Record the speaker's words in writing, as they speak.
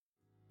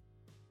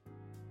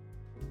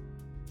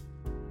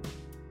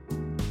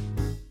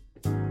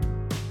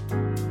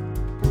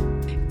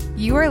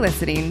You are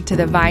listening to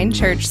the Vine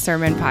Church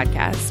Sermon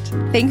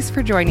Podcast. Thanks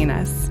for joining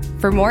us.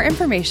 For more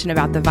information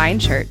about the Vine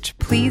Church,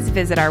 please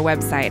visit our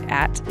website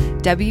at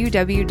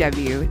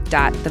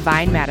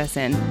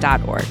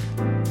www.thevinemadison.org.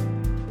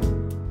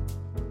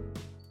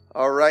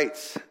 All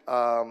right.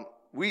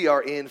 We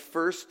are in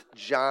 1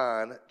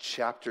 John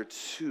chapter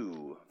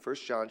 2. 1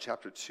 John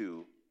chapter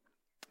 2.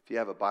 If you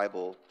have a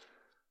Bible,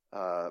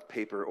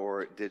 paper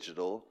or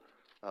digital,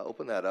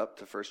 open that up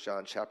to 1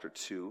 John chapter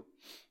 2.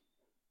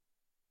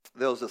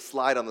 There's a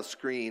slide on the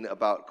screen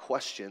about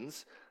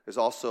questions. There's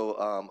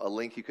also a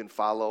link you can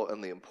follow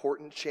on the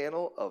important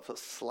channel of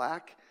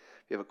Slack.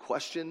 If you have a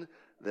question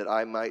that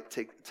I might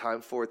take time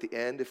for at the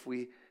end if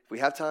we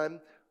have time,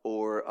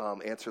 or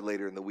answer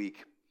later in the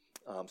week.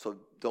 So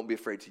don't be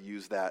afraid to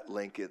use that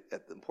link at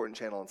the important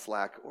channel on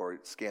Slack, or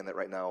scan that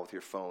right now with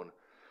your phone,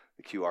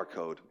 the QR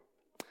code.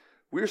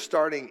 We're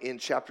starting in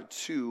chapter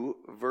 2,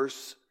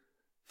 verse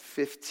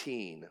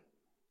 15.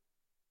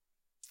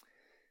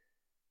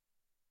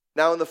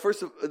 Now, in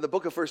the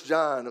book of 1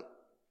 John,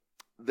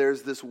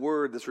 there's this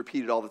word that's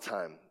repeated all the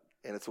time,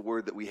 and it's a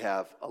word that we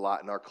have a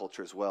lot in our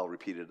culture as well,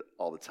 repeated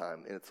all the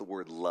time, and it's the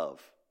word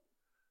love.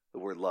 The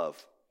word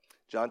love.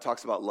 John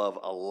talks about love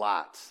a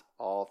lot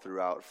all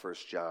throughout 1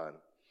 John,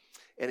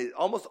 and it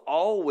almost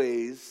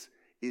always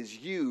is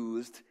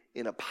used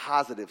in a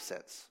positive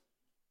sense.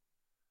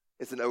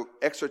 It's an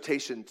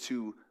exhortation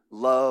to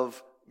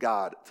love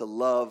God, to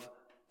love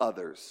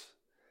others.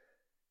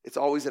 It's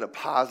always in a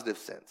positive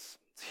sense.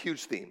 It's a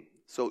huge theme.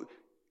 So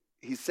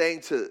he's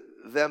saying to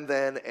them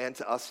then and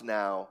to us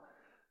now,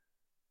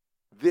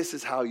 this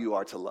is how you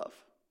are to love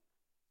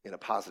in a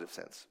positive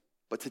sense.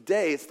 But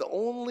today, it's the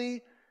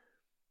only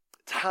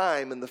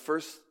time in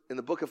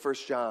the book of 1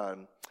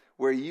 John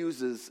where he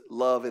uses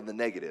love in the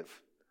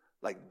negative.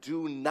 Like,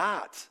 do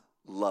not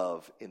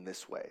love in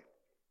this way.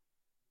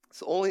 It's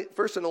the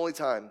first and only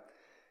time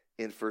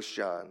in 1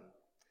 John.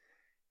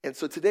 And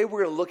so today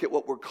we're going to look at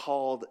what we're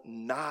called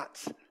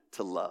not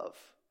to love.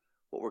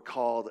 What we're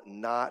called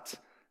not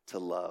to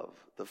love.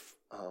 So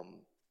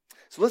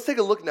let's take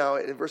a look now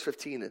in verse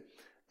 15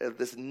 at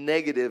this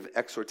negative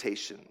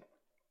exhortation.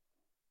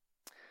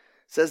 It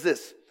says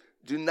this: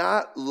 do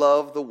not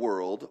love the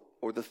world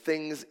or the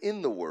things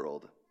in the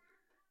world.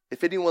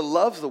 If anyone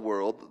loves the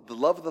world, the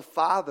love of the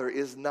Father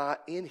is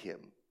not in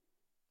him.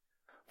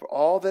 For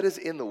all that is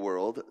in the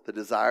world, the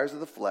desires of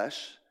the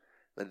flesh,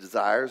 the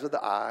desires of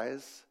the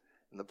eyes,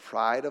 and the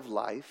pride of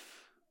life,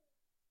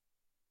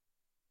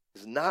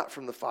 is not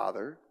from the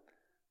Father,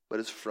 but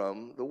is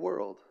from the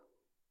world.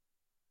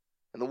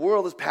 And the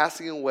world is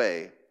passing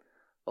away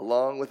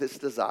along with its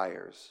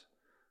desires,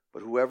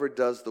 but whoever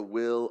does the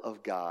will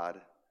of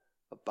God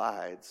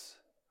abides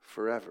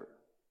forever.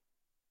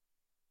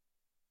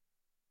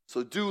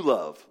 So do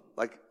love,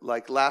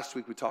 like last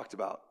week we talked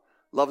about.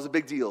 Love is a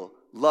big deal.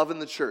 Love in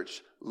the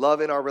church,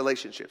 love in our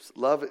relationships,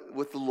 love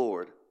with the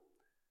Lord.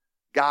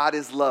 God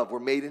is love. We're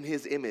made in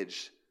His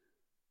image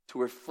to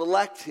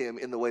reflect Him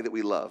in the way that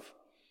we love.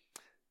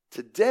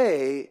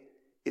 Today,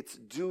 it's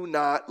do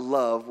not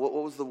love. What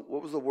was the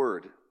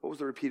word? What was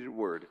the repeated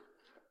word?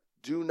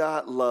 Do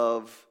not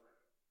love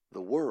the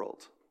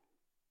world.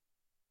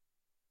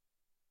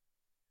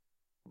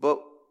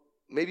 But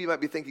maybe you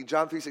might be thinking,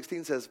 John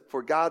 3:16 says,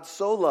 for God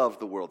so loved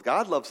the world.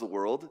 God loves the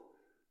world.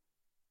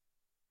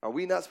 Are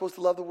we not supposed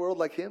to love the world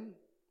like Him?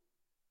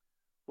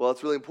 Well,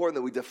 it's really important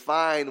that we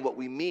define what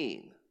we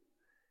mean.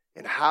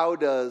 And how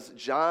does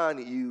John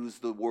use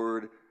the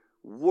word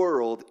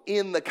world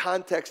in the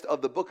context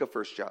of the book of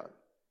 1 John?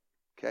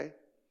 Okay?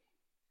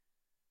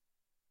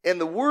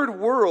 And the word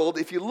world,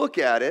 if you look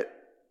at it,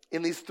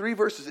 in these 3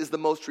 verses, is the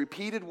most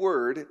repeated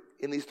word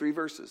in these 3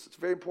 verses. It's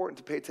very important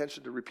to pay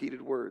attention to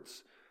repeated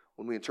words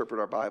when we interpret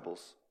our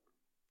Bibles.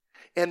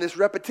 And this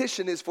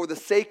repetition is for the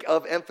sake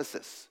of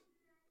emphasis.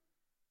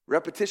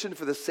 Repetition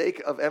for the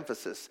sake of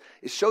emphasis.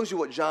 It shows you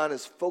what John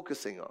is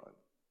focusing on.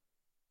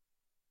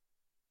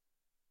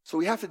 So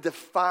we have to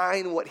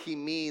define what he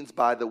means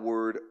by the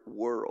word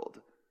world.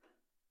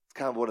 It's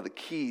kind of one of the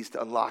keys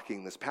to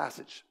unlocking this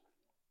passage.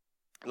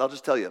 And I'll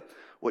just tell you,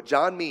 what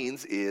John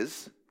means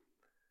is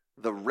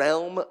the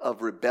realm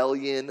of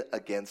rebellion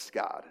against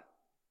God.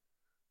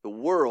 The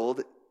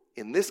world,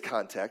 in this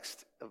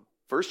context of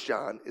 1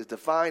 John, is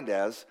defined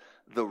as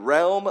the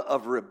realm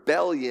of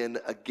rebellion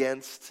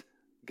against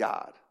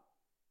God.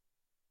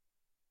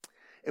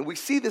 And we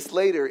see this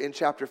later in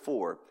chapter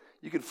 4.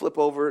 You can flip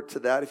over to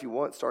that if you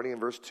want, starting in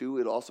verse 2.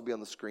 It'll also be on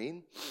the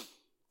screen.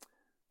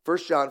 1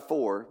 John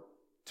 4,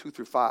 2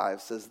 through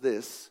 5 says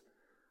this: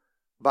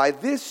 by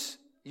this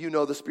you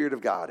know the Spirit of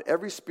God.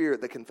 Every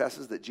spirit that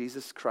confesses that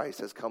Jesus Christ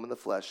has come in the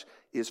flesh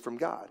is from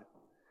God.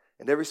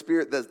 And every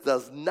spirit that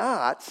does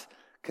not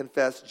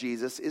confess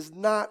Jesus is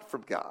not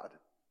from God.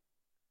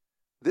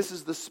 This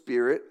is the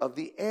spirit of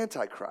the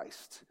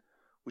Antichrist,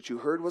 which you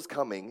heard was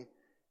coming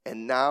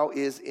and now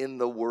is in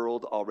the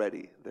world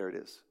already. There it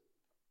is.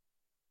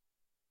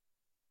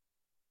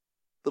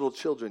 Little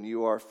children,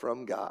 you are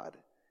from God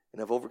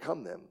and have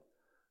overcome them.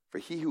 For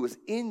he who is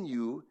in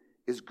you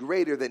is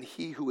greater than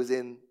he who is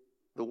in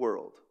the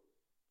world.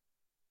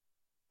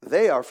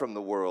 They are from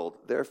the world,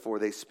 therefore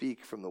they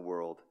speak from the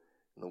world,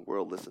 and the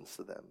world listens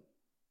to them.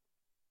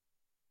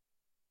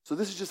 So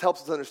this just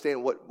helps us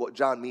understand what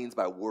John means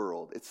by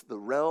world. It's the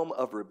realm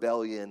of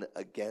rebellion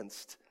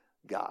against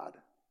God.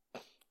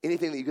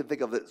 Anything that you can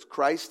think of that's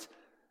Christ,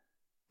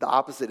 the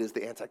opposite is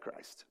the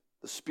Antichrist.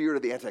 The spirit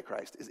of the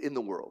Antichrist is in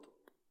the world.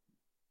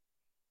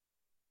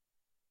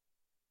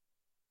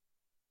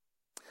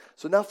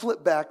 So now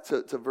flip back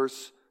to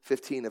verse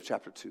 15 of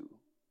chapter 2.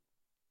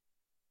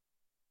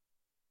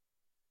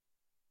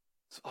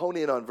 So hone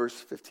in on verse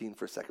 15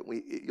 for a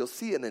second. You'll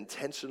see an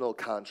intentional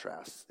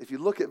contrast. If you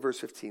look at verse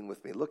 15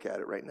 with me, look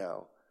at it right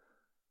now.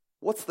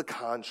 What's the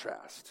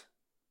contrast?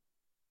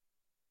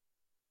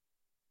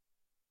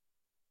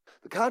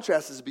 The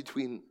contrast is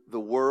between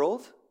the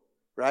world,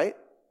 right,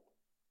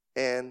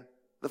 and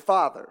the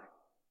Father.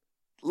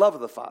 Love of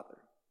the Father.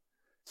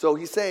 So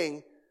he's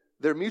saying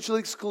they're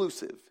mutually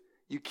exclusive.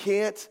 You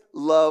can't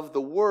love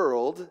the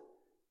world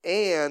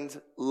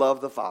and love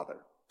the Father.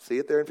 See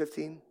it there in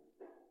 15?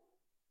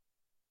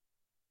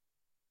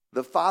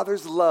 The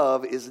Father's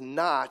love is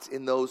not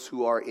in those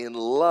who are in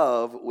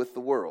love with the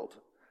world.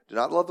 Do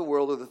not love the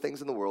world or the things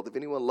in the world. If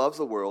anyone loves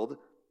the world,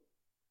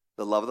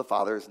 the love of the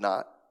Father is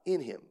not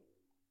in him.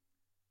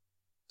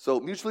 So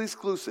mutually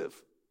exclusive.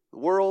 The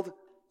world,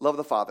 love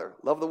the Father.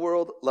 Love the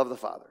world, love the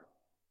Father.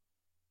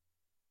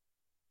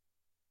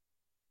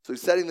 So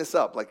he's setting this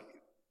up. Like,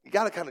 you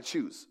got to kind of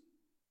choose.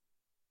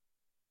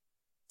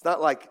 It's not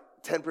like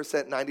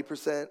 10%,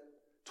 90%,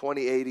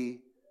 20, 80.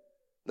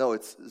 No,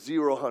 it's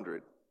 0,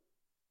 100.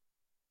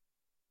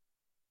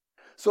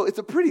 So it's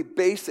a pretty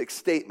basic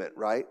statement,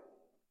 right?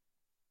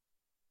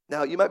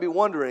 Now, you might be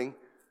wondering,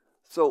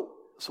 so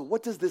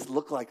what does this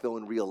look like, though,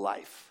 in real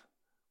life?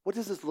 What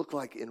does this look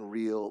like in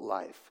real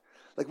life?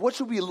 Like, what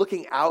should we be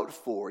looking out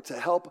for to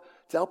help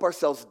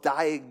ourselves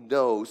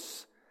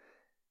diagnose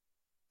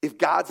if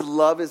God's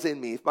love is in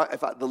me, if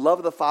the love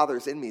of the Father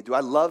is in me? Do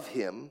I love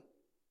him?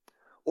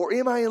 Or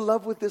am I in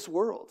love with this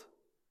world?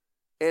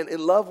 And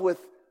in love with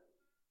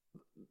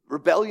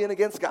rebellion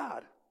against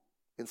God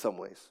in some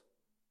ways?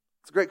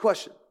 It's a great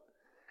question,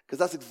 because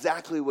that's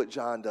exactly what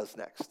John does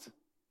next.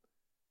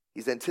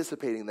 He's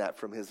anticipating that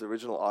from his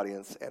original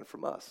audience and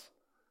from us.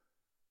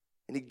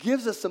 And he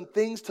gives us some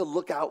things to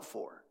look out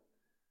for,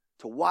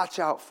 to watch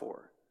out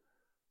for.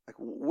 Like,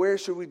 where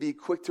should we be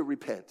quick to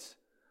repent?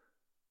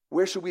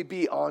 Where should we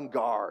be on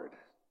guard?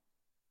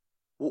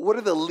 What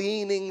are the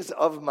leanings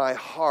of my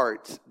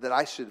heart that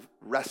I should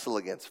wrestle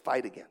against,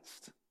 fight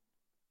against?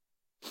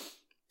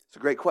 It's a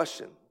great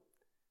question.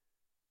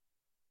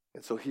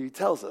 And so he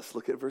tells us,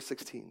 look at verse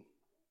 16.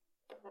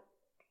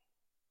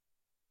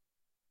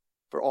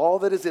 For all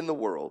that is in the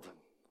world,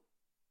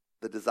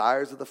 the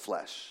desires of the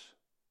flesh,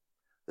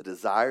 the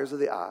desires of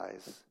the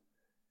eyes,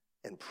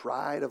 and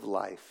pride of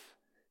life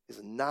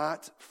is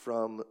not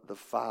from the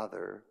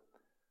Father,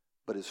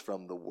 but is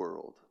from the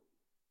world.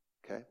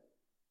 Okay?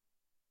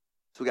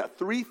 So we got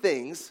three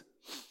things,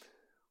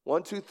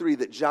 1, 2, 3,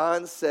 that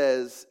John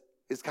says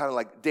is kind of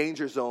like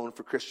danger zone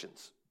for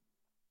Christians.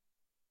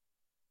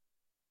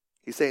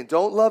 He's saying,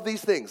 don't love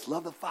these things.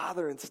 Love the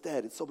Father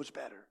instead. It's so much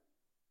better.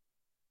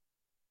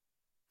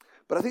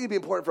 But I think it'd be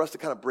important for us to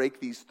kind of break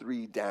these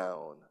three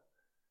down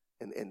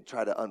and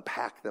try to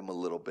unpack them a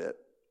little bit.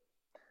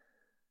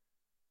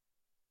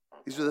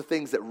 These are the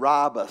things that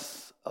rob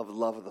us of the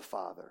love of the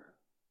Father.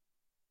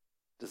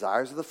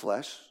 Desires of the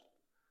flesh,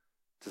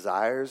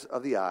 desires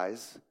of the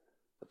eyes,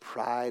 the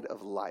pride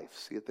of life.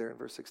 See it there in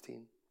verse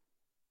 16?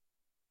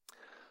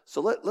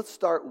 So let's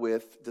start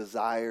with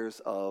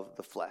desires of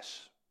the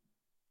flesh.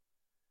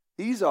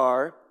 These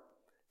are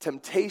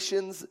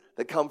temptations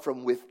that come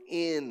from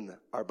within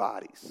our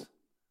bodies.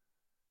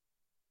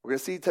 We're going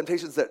to see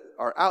temptations that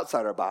are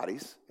outside our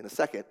bodies in a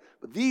second,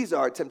 but these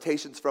are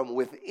temptations from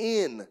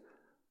within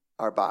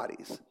our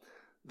bodies.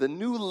 The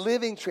New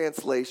Living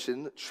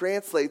Translation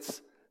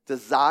translates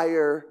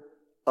desire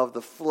of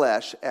the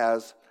flesh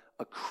as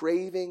a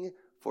craving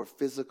for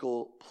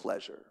physical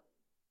pleasure.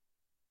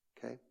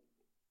 Okay?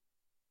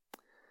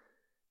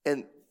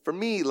 And for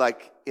me,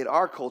 like in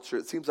our culture,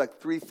 it seems like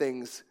three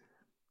things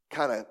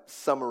kind of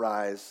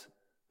summarize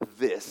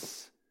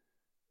this.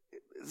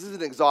 This is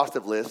an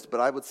exhaustive list,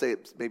 but I would say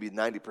it's maybe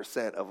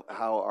 90% of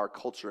how our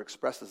culture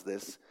expresses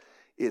this.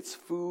 It's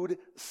food,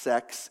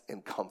 sex,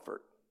 and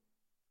comfort.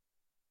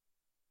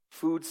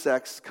 Food,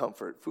 sex,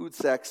 comfort. Food,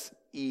 sex,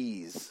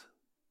 ease.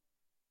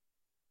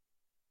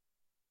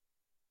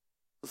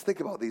 Let's think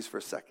about these for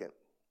a second.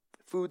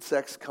 Food,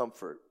 sex,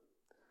 comfort,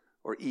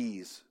 or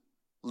ease,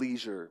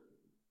 leisure.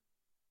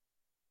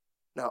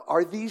 Now,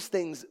 are these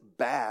things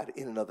bad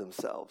in and of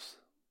themselves?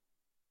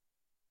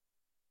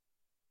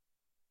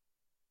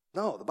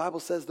 No, the Bible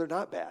says they're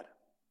not bad.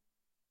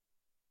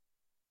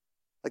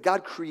 Like,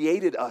 God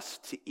created us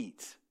to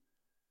eat.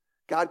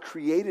 God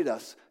created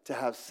us to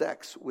have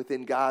sex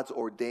within God's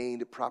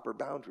ordained proper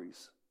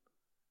boundaries.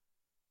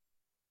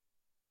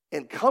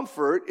 And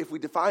comfort, if we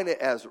define it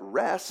as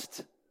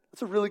rest,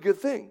 that's a really good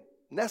thing,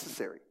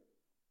 necessary.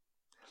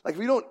 Like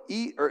if you don't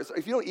eat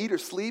or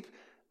sleep,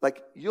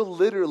 like you'll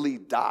literally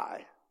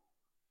die.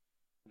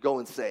 go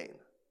insane.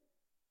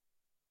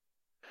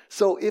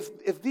 So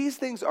if these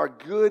things are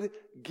good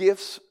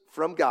gifts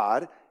from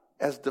God,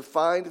 as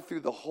defined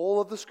through the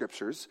whole of the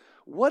scriptures,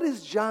 what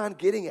is John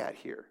getting at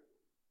here?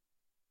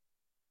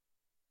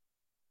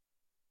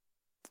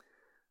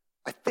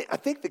 I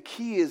think the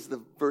key is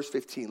the verse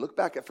 15. Look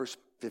back at verse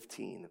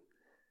 15.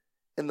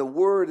 And the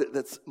word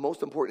that's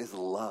most important is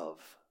love.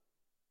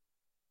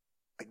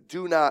 Like,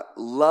 do not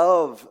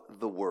love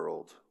the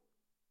world.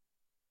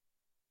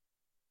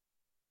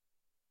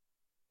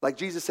 Like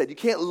Jesus said, you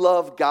can't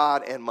love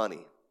God and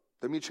money.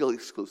 They're mutually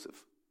exclusive.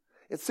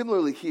 And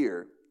similarly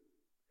here,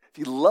 if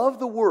you love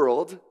the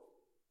world,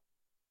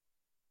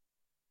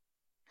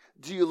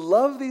 do you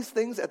love these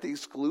things at the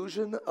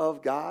exclusion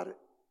of God?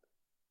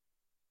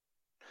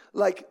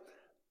 Like,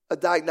 a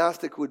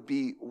diagnostic would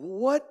be,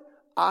 what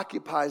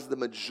occupies the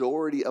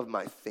majority of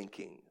my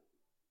thinking?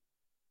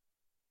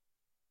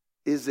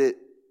 Is it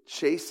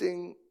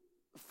chasing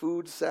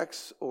food,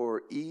 sex,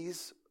 or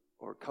ease,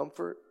 or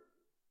comfort?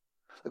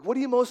 Like, what do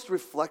you most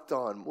reflect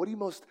on? What do you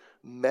most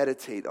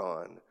meditate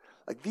on?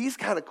 Like, these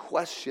kind of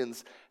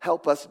questions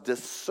help us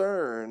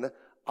discern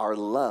our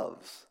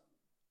loves.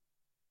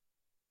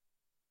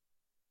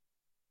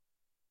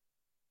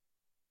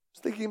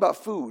 Just thinking about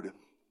food.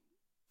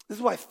 This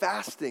is why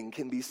fasting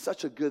can be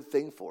such a good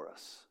thing for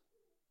us.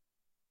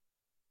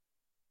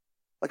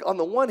 Like, on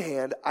the one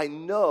hand, I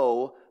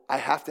know I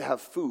have to have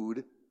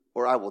food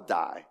or I will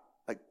die.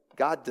 Like,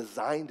 God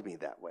designed me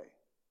that way.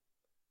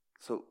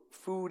 So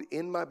food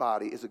in my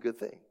body is a good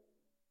thing.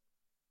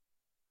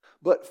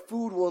 But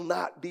food will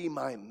not be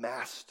my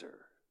master,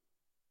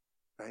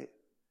 right?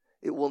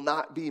 It will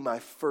not be my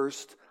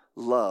first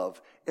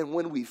love. And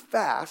when we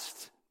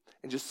fast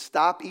and just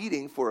stop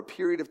eating for a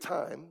period of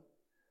time,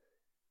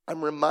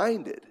 I'm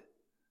reminded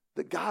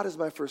that God is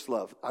my first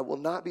love. I will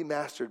not be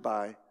mastered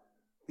by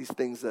these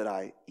things that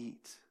I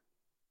eat.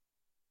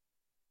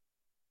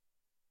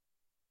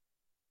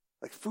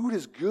 Like, food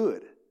is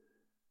good,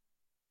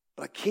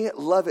 but I can't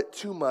love it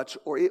too much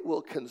or it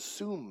will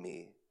consume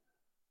me.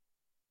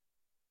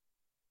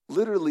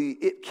 Literally,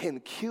 it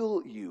can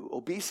kill you.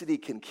 Obesity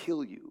can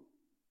kill you.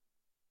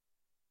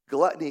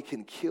 Gluttony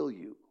can kill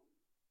you.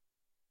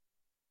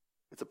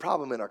 It's a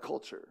problem in our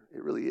culture.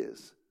 It really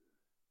is.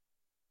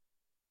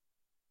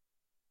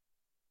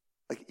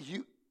 Like,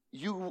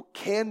 you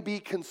can be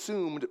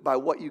consumed by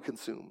what you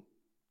consume.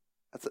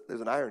 There's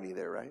an irony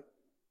there, right?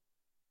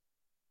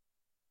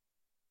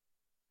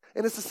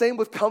 And it's the same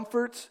with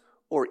comfort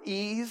or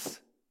ease,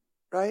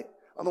 right?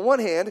 On the one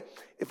hand,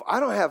 if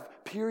I don't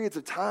have periods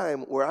of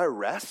time where I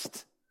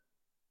rest,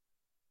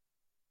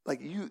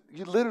 like, you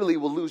literally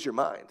will lose your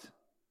mind.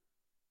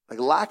 Like,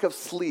 lack of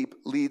sleep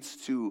leads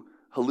to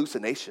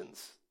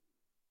hallucinations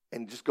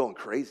and just going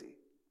crazy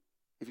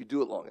if you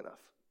do it long enough.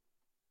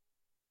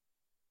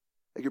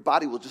 Like, your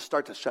body will just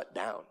start to shut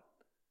down.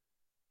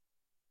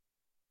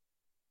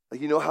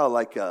 Like, you know how,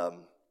 like,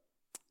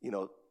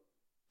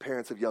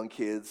 parents of young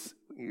kids,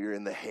 you're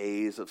in the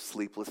haze of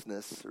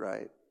sleeplessness,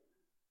 right?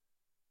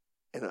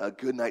 And a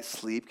good night's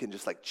sleep can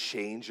just, like,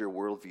 change your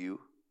worldview,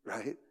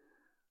 right?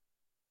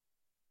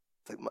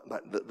 It's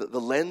like the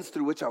lens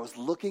through which I was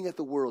looking at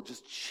the world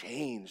just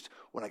changed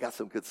when I got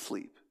some good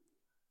sleep.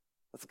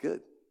 That's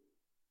good.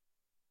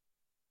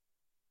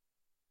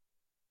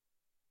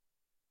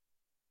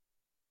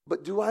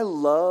 But do I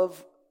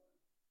love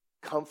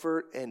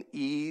comfort and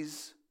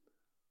ease?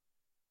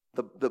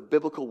 The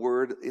biblical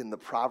word in the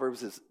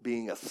Proverbs is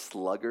being a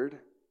sluggard,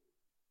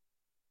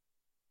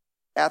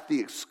 at the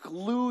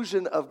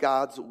exclusion of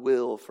God's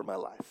will for my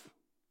life.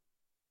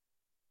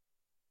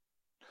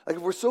 Like,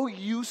 if we're so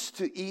used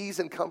to ease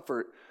and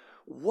comfort,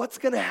 what's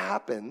going to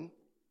happen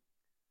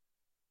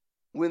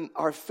when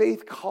our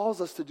faith calls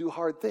us to do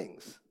hard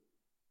things?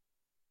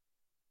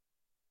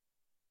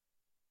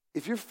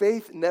 If your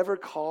faith never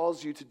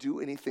calls you to do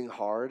anything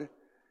hard,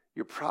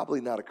 you're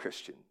probably not a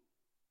Christian.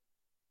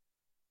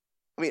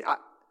 I mean,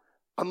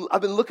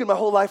 I've been looking my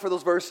whole life for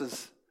those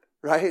verses,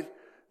 right?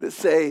 That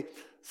say,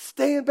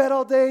 stay in bed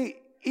all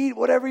day, eat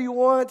whatever you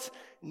want,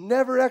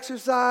 never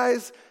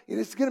exercise, and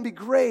it's going to be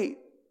great.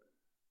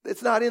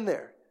 It's not in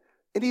there.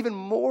 And even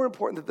more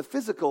important than the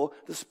physical,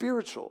 the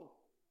spiritual.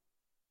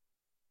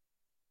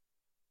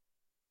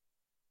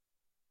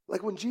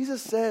 Like, when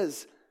Jesus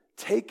says,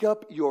 take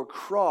up your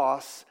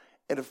cross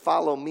and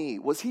follow me,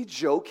 was he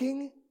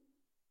joking?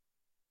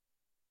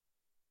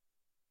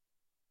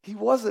 He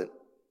wasn't.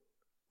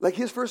 Like,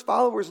 his first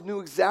followers knew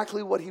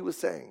exactly what he was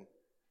saying.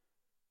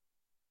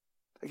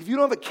 Like, if you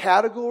don't have a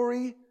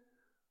category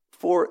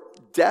for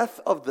death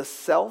of the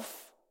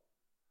self,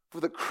 for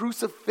the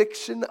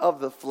crucifixion of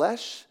the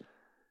flesh,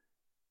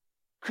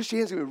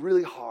 Christianity is going to be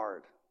really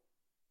hard.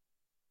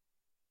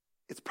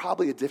 It's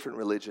probably a different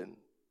religion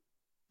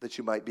that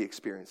you might be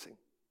experiencing.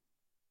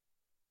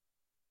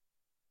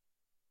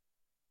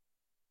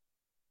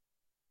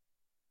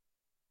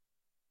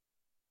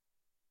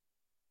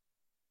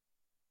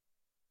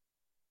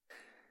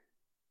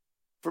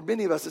 For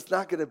many of us, it's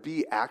not going to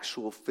be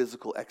actual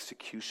physical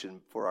execution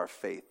for our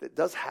faith. It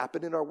does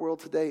happen in our world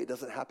today. It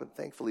doesn't happen,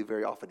 thankfully,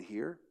 very often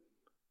here.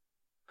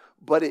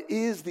 but it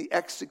is the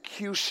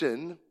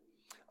execution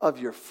of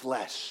your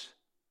flesh.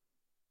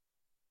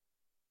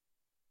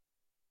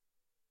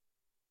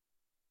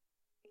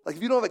 Like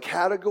if you don't have a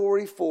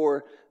category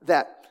for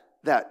that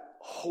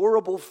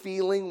horrible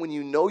feeling when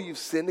you know you've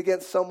sinned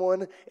against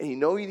someone and you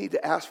know you need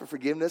to ask for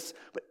forgiveness,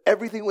 but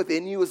everything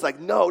within you is like,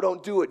 no,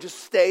 don't do it. Just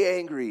stay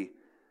angry.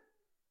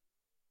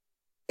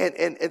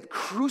 And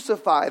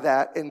crucify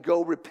that and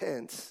go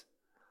repent.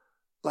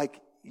 Like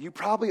you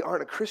probably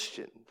aren't a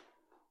Christian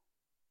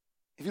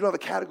if you don't have a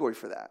category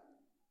for that.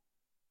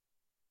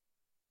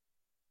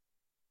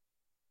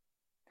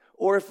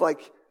 Or if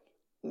like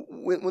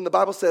when the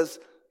Bible says,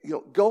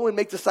 go and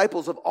make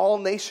disciples of all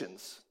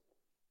nations.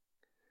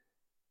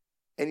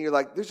 And you're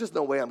like, there's just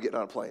no way I'm getting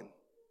on a plane.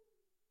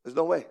 There's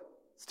no way.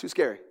 It's too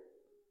scary.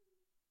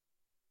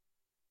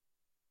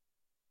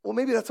 Well,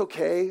 maybe that's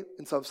okay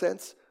in some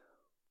sense.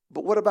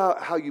 But what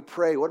about how you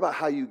pray? What about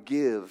how you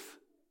give?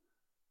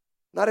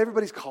 Not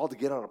everybody's called to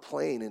get on a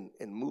plane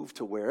and move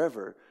to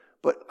wherever.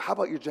 But how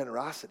about your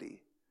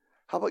generosity?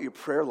 How about your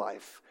prayer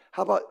life?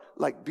 How about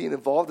like being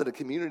involved in a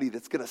community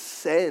that's going to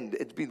send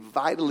and being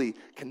vitally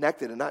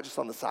connected and not just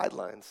on the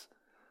sidelines?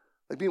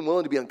 Like being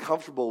willing to be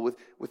uncomfortable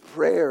with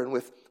prayer and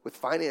with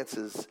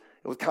finances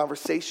and with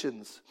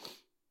conversations.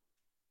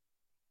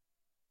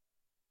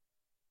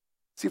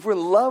 See, if we're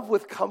in love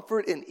with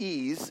comfort and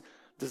ease,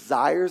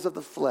 desires of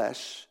the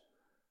flesh,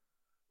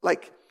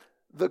 like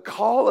the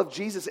call of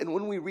Jesus, and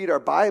when we read our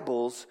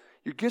Bibles,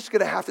 you're just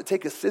going to have to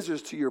take a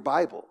scissors to your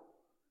Bible.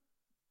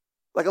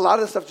 Like a lot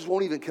of this stuff just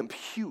won't even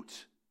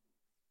compute.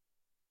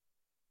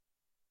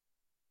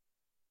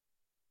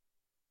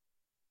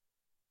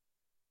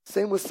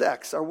 Same with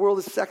sex. Our world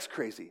is sex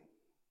crazy.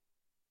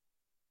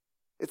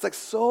 It's like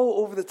so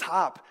over the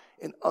top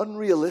and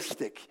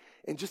unrealistic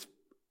and just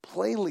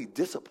plainly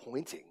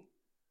disappointing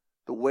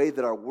the way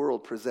that our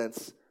world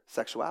presents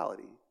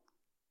sexuality.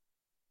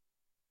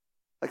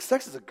 Like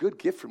sex is a good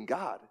gift from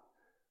God,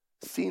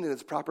 seen in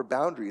its proper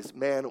boundaries,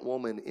 man,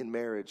 woman, in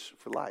marriage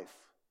for life.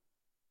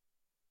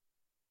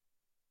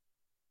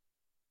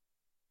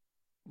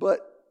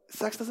 But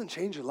sex doesn't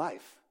change your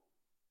life.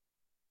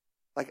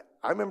 Like,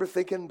 I remember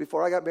thinking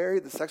before I got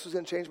married that sex was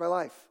going to change my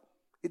life.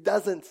 It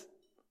doesn't.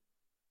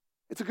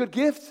 It's a good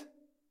gift.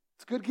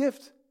 It's a good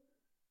gift.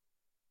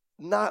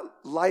 Not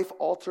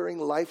life-altering,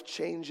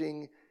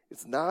 life-changing.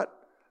 It's not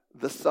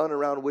the sun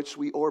around which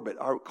we orbit.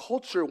 Our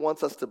culture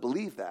wants us to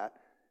believe that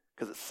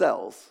because it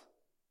sells.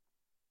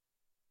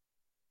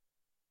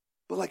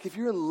 But like, if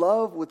you're in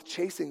love with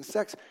chasing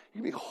sex,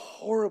 you're going to be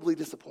horribly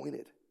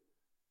disappointed.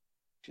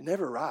 You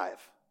never arrive.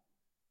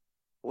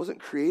 It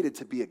wasn't created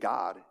to be a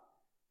god.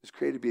 It was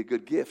created to be a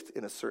good gift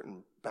in a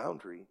certain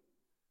boundary.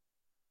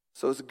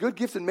 So it's a good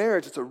gift in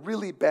marriage. It's a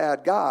really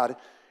bad God.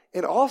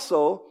 And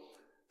also,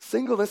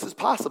 singleness is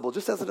possible.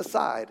 Just as an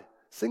aside,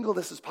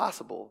 singleness is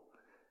possible.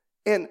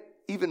 And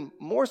even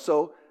more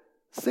so,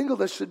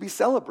 singleness should be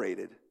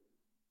celebrated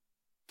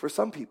for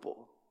some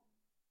people.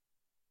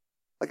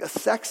 Like a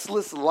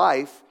sexless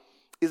life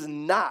is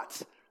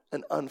not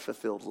an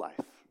unfulfilled life.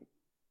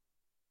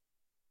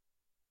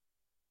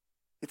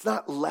 It's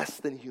not less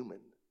than human.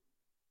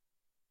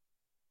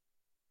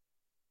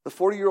 The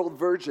 40-year-old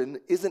virgin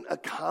isn't a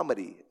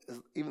comedy,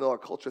 even though our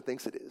culture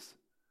thinks it is,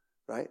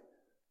 right?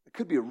 It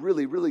could be a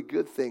really, really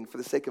good thing for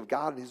the sake of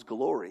God and His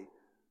glory.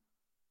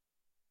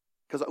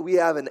 Because we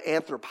have an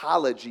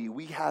anthropology,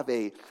 we have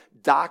a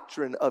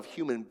doctrine of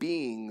human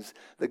beings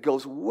that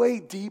goes way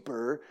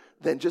deeper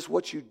than just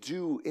what you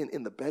do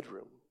in the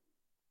bedroom.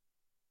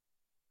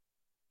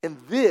 And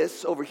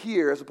this over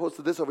here, as opposed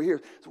to this over here,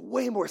 is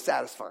way more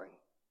satisfying.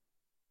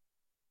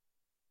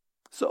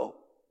 So,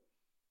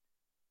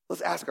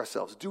 let's ask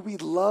ourselves, do we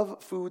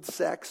love food,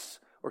 sex,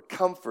 or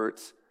comfort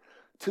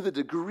to the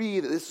degree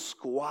that it's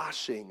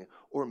squashing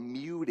or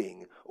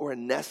muting or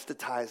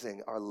anesthetizing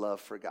our love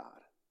for God,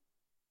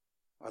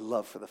 our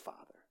love for the Father?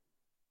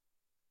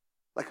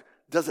 Like,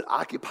 does it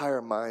occupy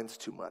our minds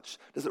too much?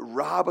 Does it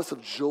rob us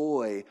of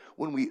joy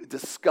when we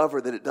discover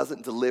that it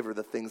doesn't deliver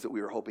the things that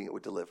we were hoping it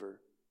would deliver?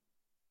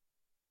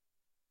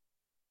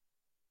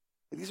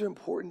 These are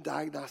important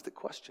diagnostic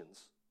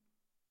questions.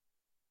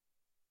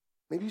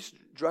 Maybe you should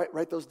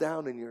write those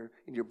down in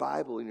your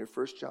Bible, in your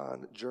 1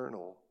 John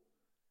journal.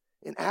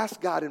 And ask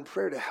God in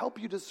prayer to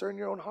help you discern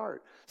your own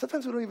heart.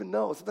 Sometimes we don't even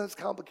know. Sometimes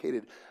it's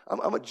complicated.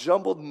 I'm a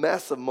jumbled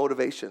mess of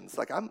motivations.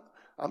 Like I'm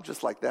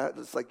just like that,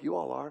 just like you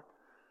all are.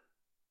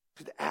 You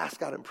should ask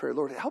God in prayer,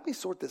 Lord, help me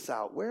sort this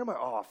out. Where am I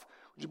off?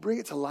 Would you bring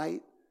it to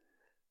light?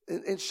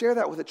 And share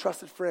that with a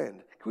trusted friend.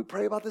 Can we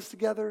pray about this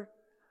together?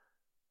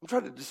 I'm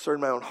trying to discern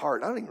my own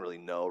heart. I don't even really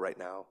know right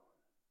now.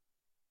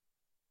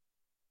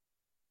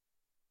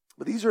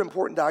 But these are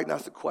important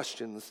diagnostic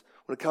questions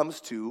when it comes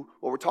to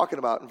what we're talking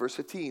about in verse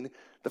 15.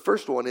 The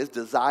first one is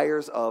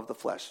desires of the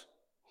flesh.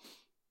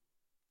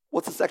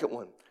 What's the second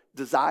one?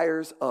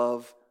 Desires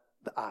of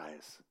the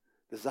eyes.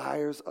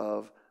 Desires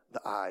of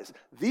the eyes.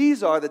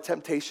 These are the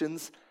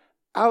temptations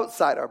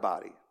outside our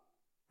body,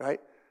 right?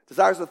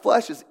 Desires of the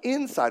flesh is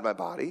inside my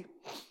body.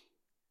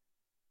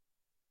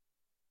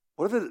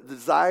 What are the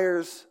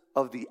desires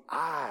of the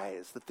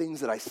eyes, the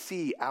things that I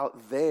see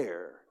out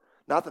there,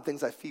 not the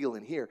things I feel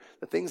in here,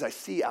 the things I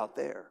see out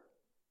there.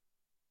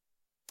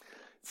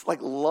 It's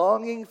like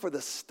longing for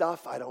the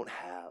stuff I don't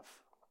have.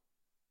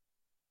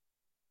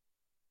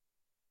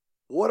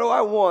 What do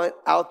I want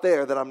out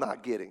there that I'm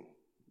not getting?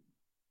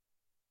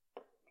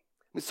 I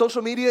mean,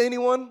 social media,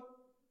 anyone?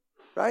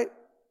 Right?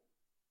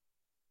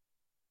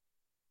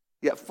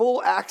 You have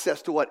full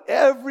access to what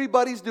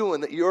everybody's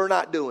doing that you're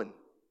not doing.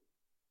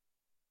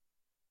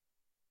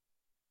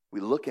 We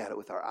look at it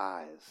with our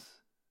eyes.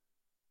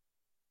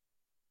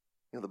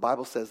 You know, the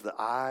Bible says the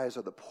eyes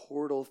are the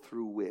portal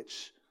through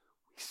which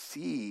we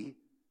see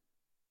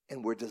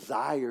and where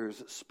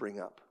desires spring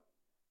up.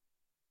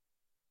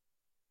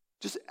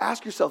 Just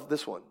ask yourself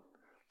this one.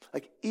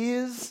 Like,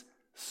 is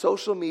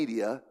social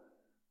media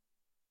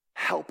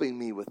helping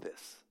me with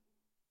this?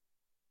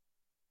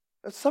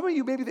 And some of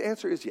you, maybe the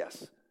answer is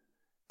yes.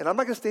 And I'm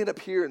not going to stand up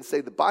here and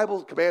say the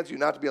Bible commands you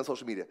not to be on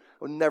social media. I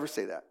would never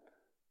say that.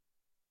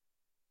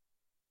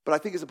 But I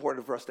think it's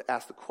important for us to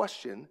ask the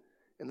question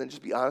and then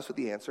just be honest with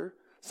the answer.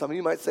 Some of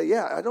you might say,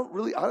 yeah, I don't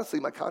really, honestly,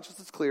 my conscience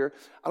is clear.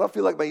 I don't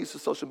feel like my use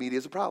of social media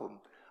is a problem.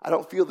 I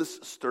don't feel this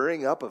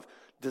stirring up of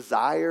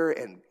desire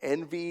and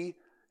envy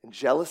and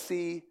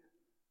jealousy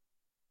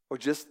or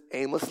just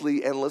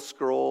aimlessly endless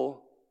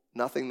scroll,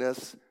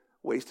 nothingness,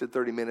 wasted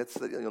 30 minutes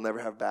that you'll never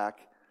have back.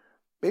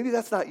 Maybe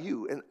that's not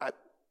you, and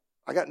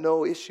I got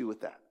no issue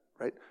with that,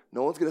 right?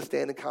 No one's going to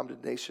stand in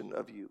condemnation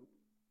of you.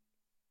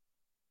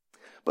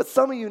 But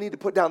some of you need to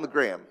put down the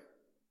gram.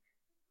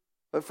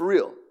 But for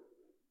real.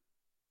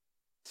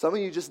 Some of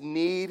you just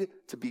need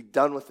to be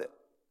done with it.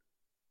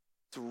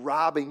 It's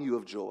robbing you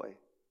of joy.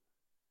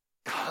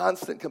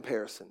 Constant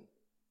comparison.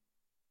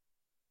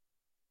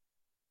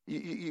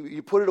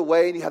 You put it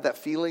away and you have that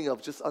feeling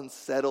of just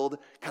unsettled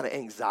kind of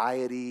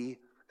anxiety.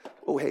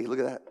 Oh, hey, look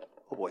at that.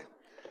 Oh, boy.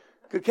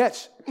 Good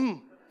catch.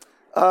 Some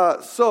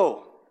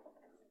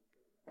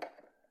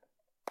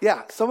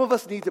of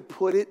us need to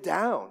put it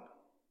down.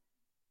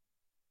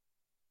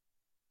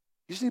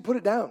 You just need to put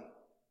it down.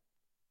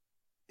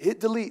 Hit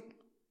delete.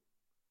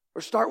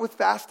 Or start with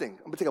fasting.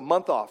 I'm going to take a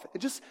month off.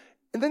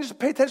 And then just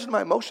pay attention to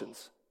my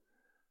emotions.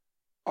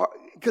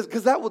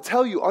 Because that will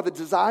tell you, are the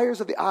desires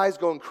of the eyes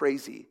going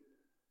crazy?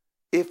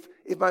 If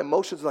my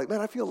emotions are like,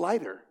 man, I feel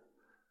lighter.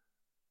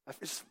 I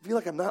just feel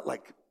like I'm not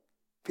like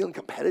feeling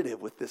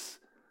competitive with this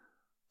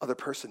other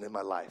person in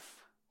my life.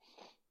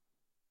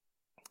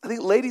 I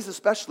think ladies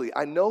especially,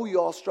 I know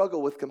you all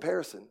struggle with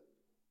comparison.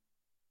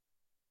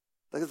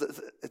 Like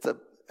it's an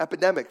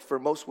epidemic for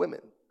most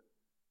women.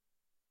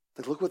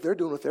 Like, look what they're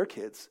doing with their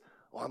kids.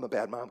 Oh, I'm a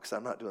bad mom because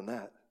I'm not doing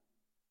that.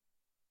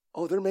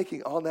 Oh, they're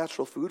making all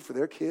natural food for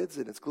their kids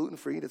and it's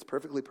gluten-free and it's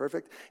perfectly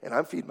perfect and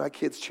I'm feeding my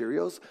kids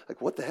Cheerios. Like,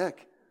 what the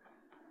heck?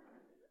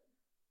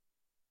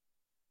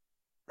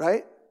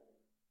 Right?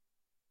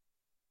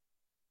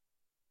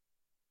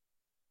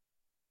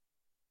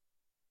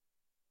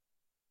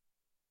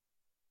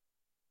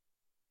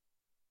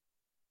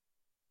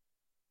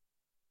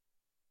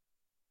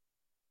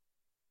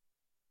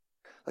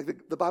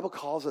 Like the Bible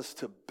calls us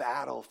to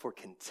battle for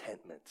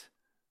contentment.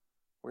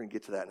 We're going to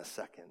get to that in a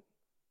second.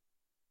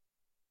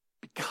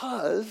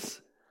 Because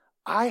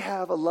I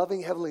have a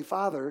loving Heavenly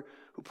Father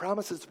who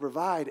promises to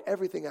provide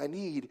everything I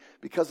need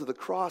because of the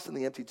cross and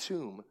the empty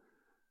tomb.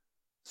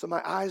 So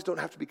my eyes don't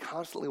have to be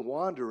constantly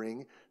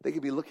wandering. They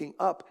can be looking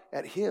up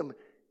at Him.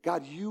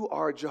 God, you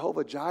are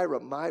Jehovah Jireh,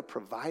 my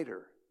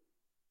provider.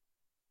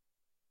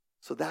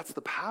 So that's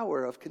the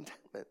power of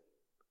contentment.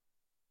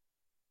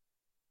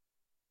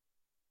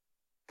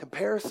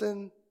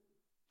 Comparison,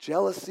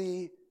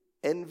 jealousy,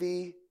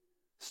 envy,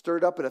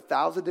 stirred up in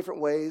 1,000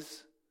 different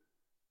ways.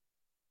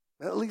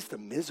 At least the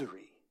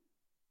misery.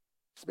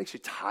 It just makes you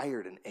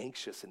tired and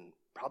anxious and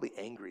probably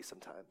angry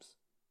sometimes.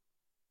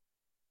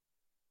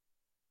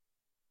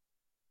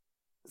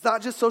 It's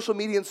not just social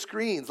media and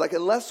screens. Like,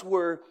 unless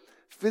we're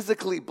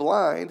physically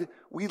blind,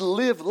 we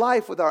live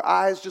life with our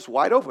eyes just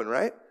wide open,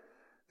 right?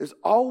 There's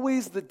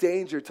always the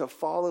danger to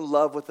fall in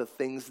love with the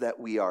things that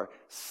we are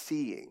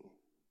seeing.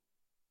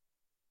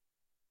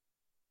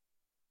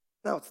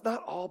 Now, it's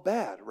not all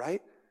bad,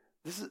 right?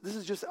 This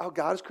is just how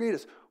God has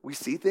created us. We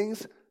see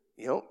things,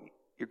 your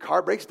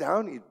car breaks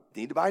down, you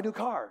need to buy a new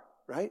car,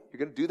 right? You're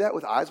going to do that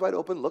with eyes wide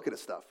open, looking at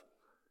stuff.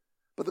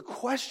 But the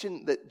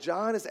question that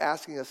John is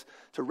asking us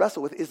to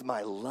wrestle with is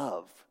my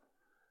love.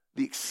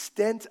 The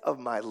extent of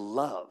my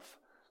love.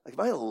 Like, am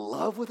I in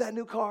love with that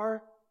new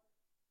car?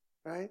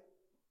 Right?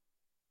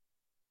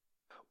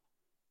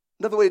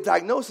 Another way to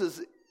diagnose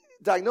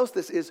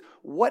this is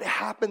what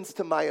happens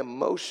to my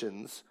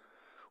emotions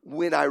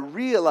when I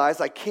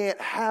realize I can't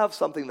have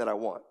something that I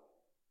want.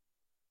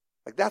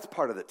 Like, that's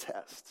part of the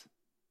test.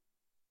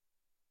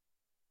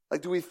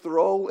 Like, do we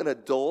throw an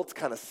adult,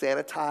 kind of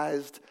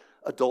sanitized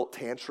adult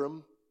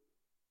tantrum?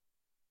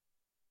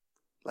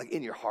 Like,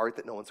 in your heart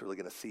that no one's really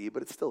going to see,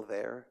 but it's still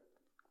there?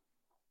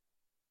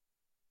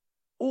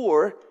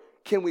 Or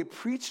can we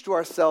preach to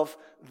ourselves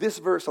this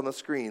verse on the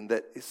screen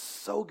that is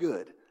so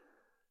good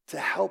to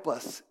help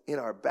us in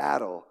our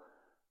battle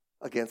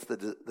against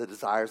the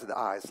desires of the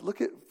eyes.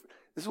 Look at,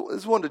 this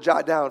is one to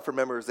jot down for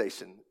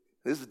memorization.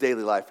 This is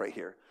daily life right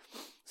here.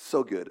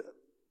 So good.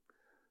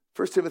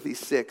 1 Timothy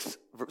 6,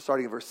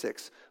 starting in verse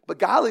 6. But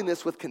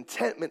godliness with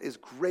contentment is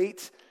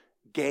great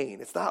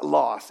gain. It's not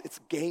loss, it's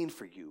gain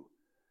for you.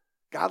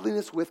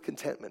 Godliness with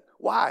contentment.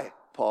 Why,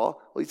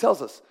 Paul? Well, he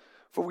tells us,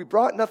 for we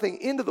brought nothing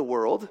into the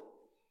world.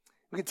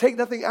 We can take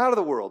nothing out of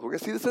the world. We're going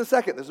to see this in a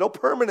second. There's no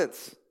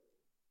permanence.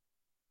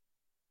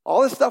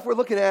 All this stuff we're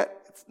looking at,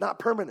 it's not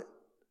permanent.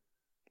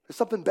 There's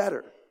something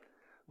better.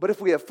 But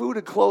if we have food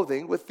and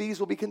clothing, with these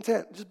we'll be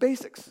content. Just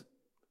basics,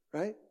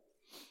 right?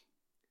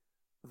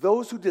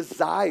 Those who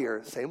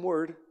desire, same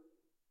word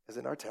as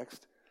in our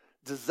text,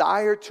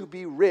 desire to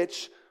be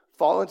rich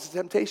fall into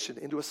temptation,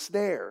 into a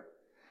snare,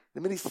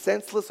 the many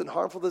senseless and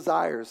harmful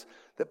desires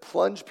that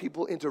plunge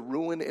people into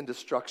ruin and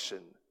destruction.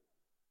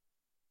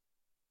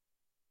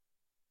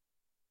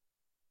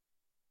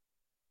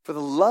 For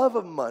the love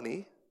of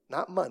money,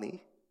 not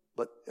money,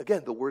 but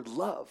again, the word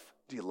love.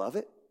 Do you love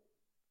it?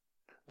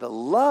 The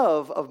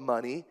love of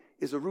money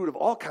is a root of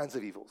all kinds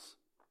of evils.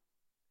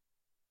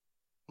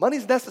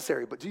 Money's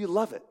necessary, but do you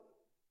love it?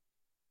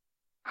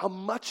 How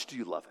much do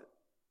you love it?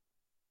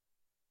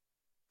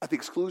 At the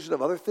exclusion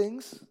of other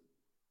things?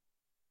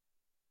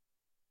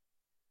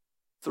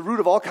 It's the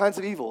root of all kinds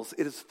of evils.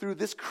 It is through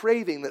this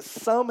craving that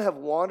some have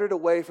wandered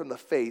away from the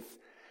faith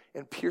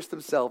and pierced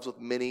themselves with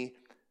many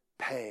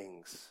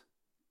pangs.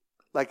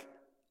 Like,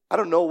 I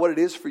don't know what it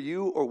is for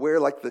you or where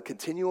like the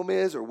continuum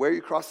is or where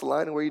you cross the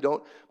line and where you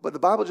don't, but the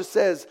Bible just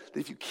says that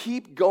if you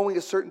keep going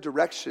a certain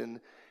direction,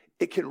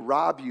 it can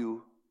rob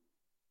you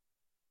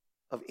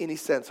of any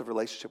sense of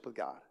relationship with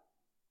God.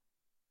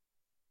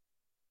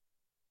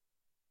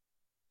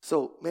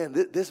 So, man,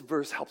 this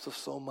verse helps us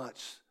so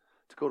much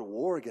to go to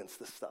war against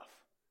this stuff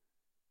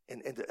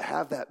and to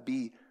have that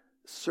be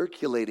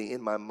circulating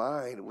in my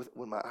mind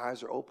when my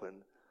eyes are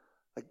open.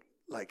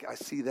 Like I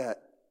see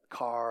that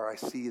car, I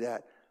see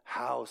that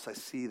house, I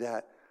see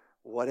that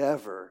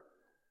whatever,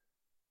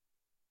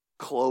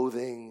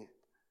 clothing,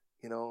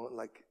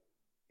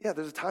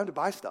 there's a time to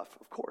buy stuff,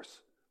 of course.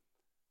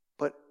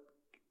 But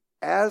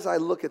as I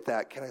look at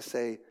that, can I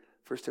say,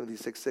 1 Timothy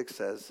 6:6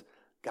 says,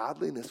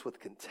 godliness with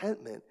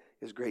contentment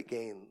is great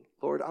gain.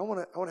 Lord, I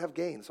want to have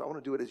gain, so I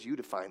want to do it as you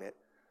define it.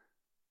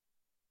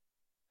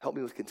 Help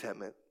me with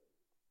contentment.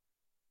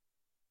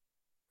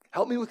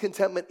 Help me with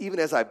contentment even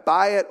as I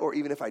buy it or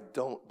even if I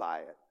don't buy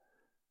it.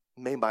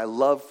 May my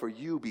love for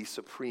you be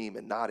supreme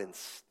and not in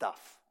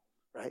stuff,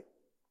 right?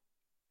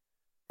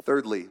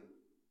 Thirdly,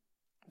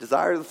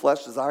 desire of the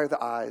flesh, desire of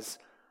the eyes,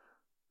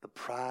 the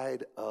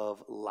pride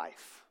of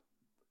life.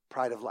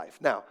 Pride of life.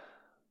 Now,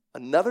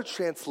 another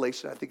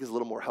translation I think is a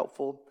little more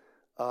helpful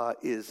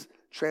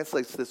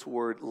translates this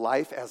word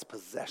life as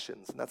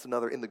possessions. And that's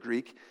another, in the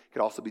Greek, it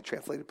could also be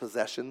translated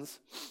possessions.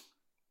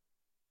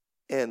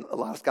 And a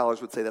lot of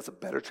scholars would say that's a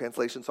better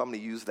translation, so I'm going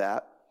to use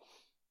that.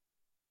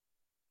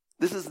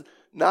 This is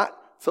not,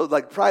 so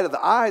like pride of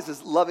the eyes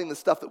is loving the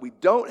stuff that we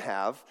don't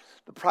have.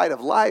 The pride of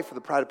life or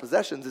the pride of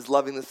possessions is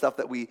loving the stuff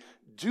that we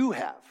do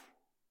have.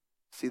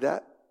 See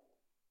that?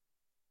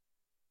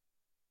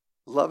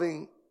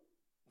 Loving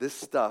this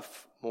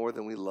stuff more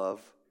than we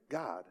love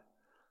God.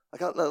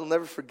 Like I'll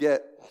never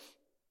forget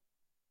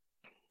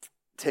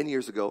 10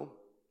 years ago,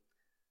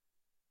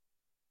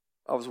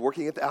 I was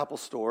working at the Apple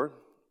store.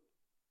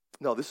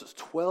 No, this was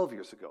 12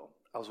 years ago.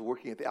 I was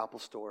working at the Apple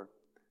store,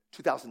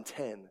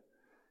 2010.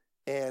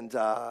 And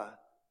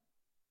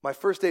my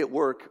first day at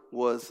work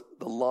was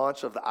the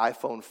launch of the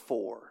iPhone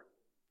 4.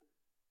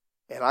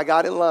 And I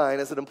got in line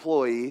as an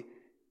employee,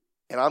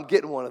 and I'm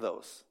getting one of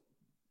those.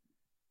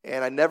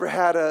 And I never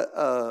had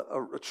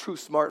a true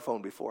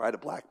smartphone before. I had a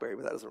BlackBerry,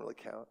 but that doesn't really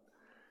count.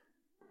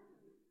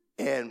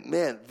 And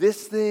man,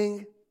 this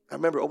thing, I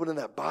remember opening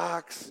that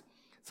box.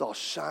 It's all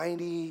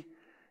shiny,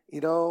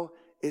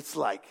 It's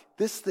like,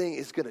 this thing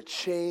is going to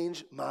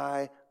change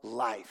my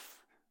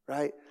life,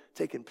 right?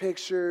 Taking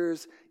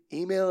pictures,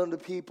 emailing to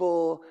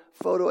people,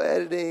 photo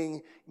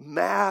editing,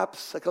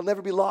 maps. Like, I'll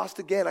never be lost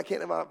again. I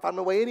can't find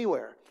my way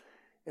anywhere.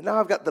 And now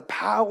I've got the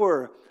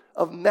power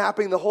of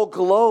mapping the whole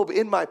globe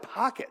in my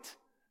pocket,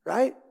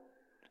 right?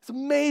 It's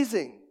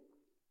amazing.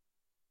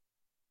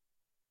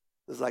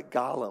 It's like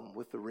Gollum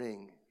with the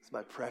ring. It's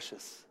my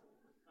precious,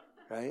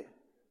 right?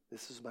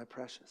 This is my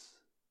precious.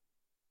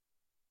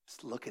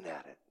 Just looking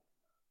at it.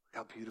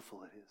 How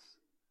beautiful it is.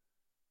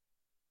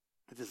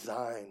 The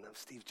design of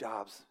Steve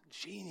Jobs,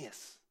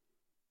 genius,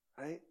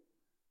 right?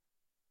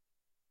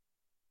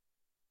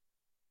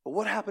 But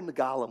what happened to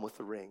Gollum with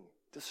the ring?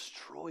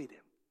 Destroyed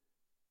him.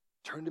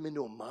 Turned him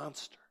into a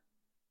monster.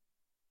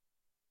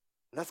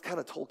 And that's kind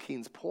of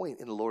Tolkien's point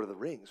in The Lord of the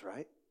Rings,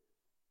 right?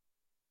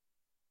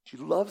 If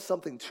you love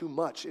something too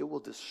much, it will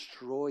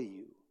destroy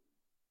you.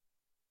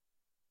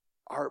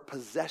 Our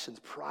possessions,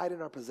 pride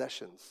in our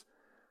possessions,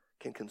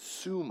 can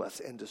consume us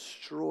and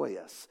destroy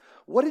us.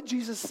 What did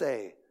Jesus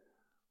say?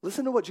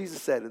 Listen to what Jesus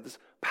said in this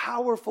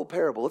powerful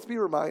parable. Let's be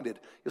reminded.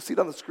 You'll see it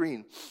on the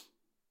screen.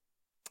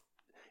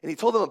 And he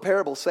told them a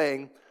parable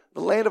saying,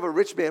 the land of a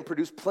rich man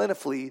produced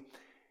plentifully,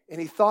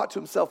 And he thought to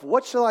himself,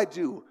 what shall I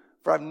do?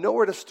 For I have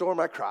nowhere to store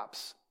my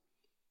crops.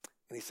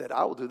 And he said,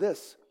 I will do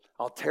this.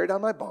 I'll tear down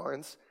my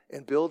barns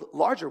and build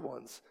larger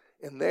ones.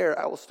 And there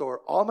I will store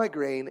all my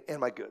grain and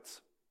my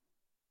goods.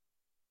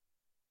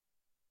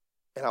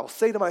 And I will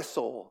say to my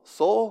soul,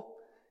 soul,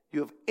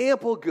 you have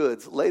ample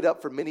goods laid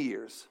up for many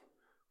years.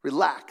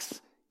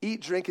 Relax,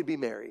 eat, drink, and be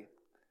merry.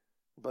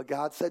 But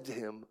God said to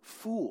him,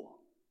 fool,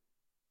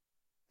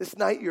 this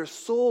night your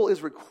soul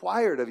is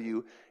required of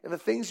you, and the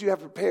things you have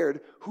prepared,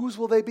 whose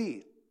will they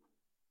be?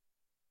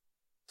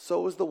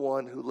 So is the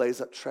one who lays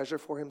up treasure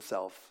for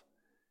himself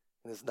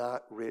and is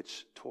not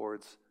rich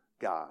towards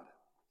God.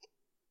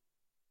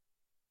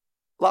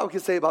 A lot we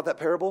can say about that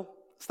parable.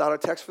 It's not our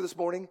text for this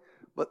morning,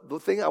 but the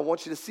thing I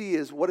want you to see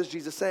is, what is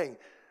Jesus saying?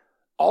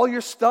 All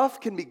your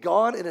stuff can be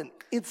gone in an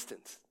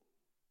instant.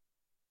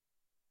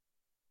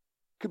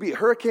 Could be a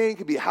hurricane,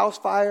 could be a house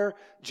fire,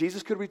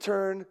 Jesus could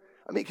return.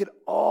 I mean, it could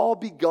all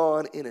be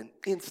gone in an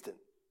instant.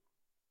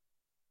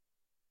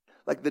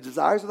 Like the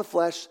desires of the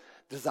flesh,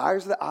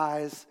 desires of the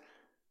eyes,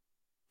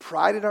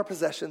 pride in our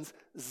possessions,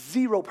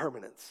 zero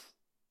permanence.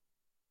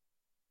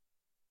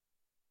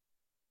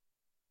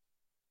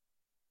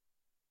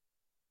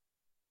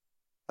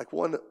 Like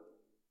one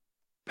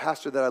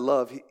pastor that I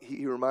love,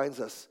 he reminds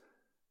us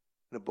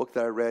in a book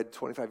that I read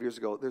 25 years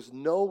ago, there's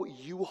no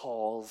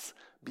U-Hauls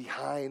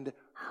behind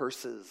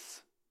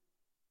hearses.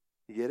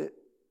 You get it?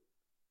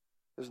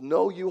 There's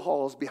no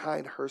U-Hauls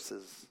behind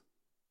hearses.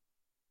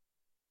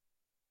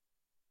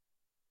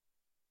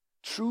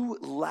 True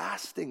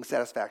lasting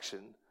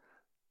satisfaction,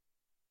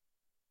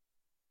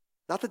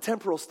 not the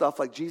temporal stuff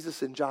like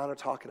Jesus and John are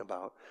talking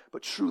about,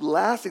 but true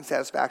lasting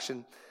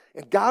satisfaction.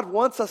 And God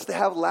wants us to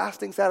have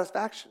lasting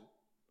satisfaction.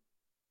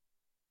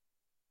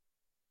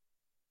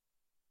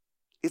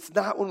 It's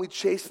not when we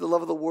chase the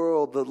love of the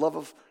world, the love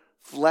of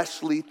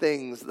fleshly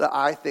things, the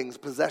eye things,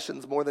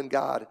 possessions more than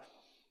God.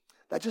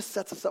 That just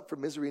sets us up for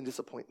misery and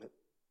disappointment.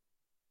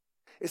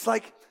 It's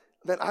like,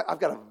 man, I've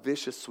got a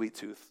vicious sweet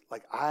tooth.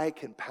 Like, I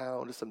can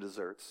pound some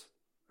desserts,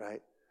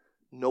 right?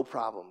 No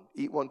problem.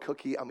 Eat one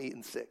cookie, I'm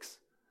eating 6.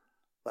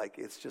 Like,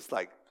 it's just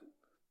like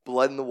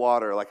blood in the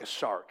water, like a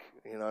shark.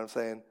 You know what I'm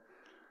saying?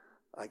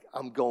 Like,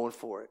 I'm going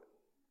for it.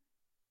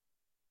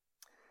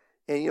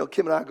 And,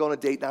 Kim and I go on a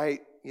date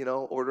night,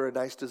 order a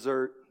nice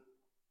dessert.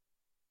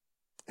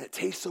 And it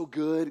tastes so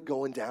good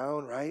going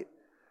down, right?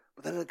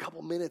 But then in a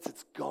couple minutes,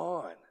 it's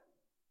gone.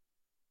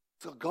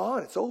 It's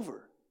gone. It's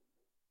over.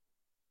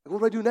 Like, what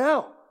do I do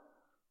now?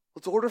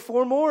 Let's order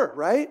 4 more,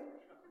 right?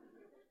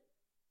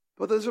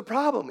 But there's a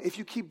problem. If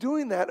you keep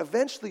doing that,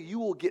 eventually you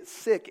will get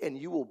sick and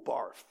you will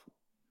barf,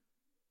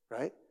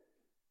 right?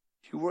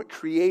 You weren't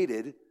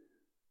created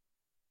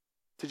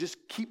to just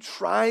keep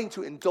trying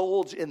to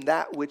indulge in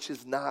that which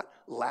is not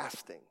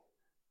lasting,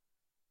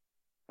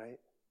 right?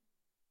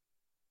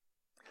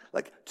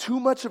 Like, too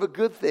much of a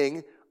good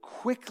thing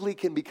quickly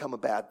can become a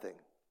bad thing.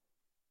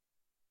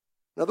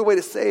 Another way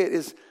to say it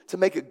is to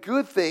make a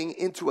good thing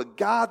into a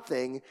God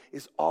thing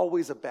is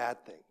always a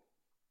bad thing.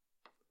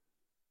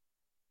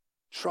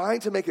 Trying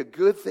to make a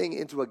good thing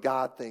into a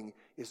God thing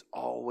is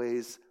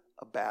always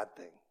a bad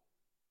thing.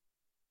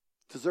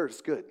 Dessert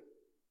is good.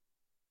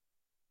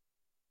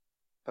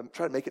 If I'm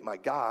trying to make it my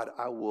God,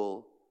 I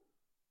will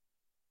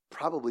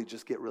probably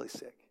just get really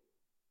sick,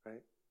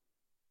 right?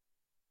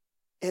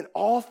 And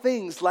all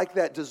things like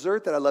that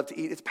dessert that I love to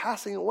eat, it's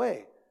passing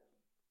away.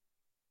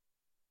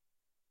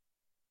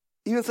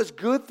 Even such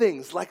good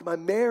things like my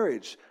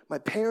marriage, my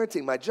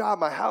parenting, my job,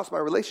 my house, my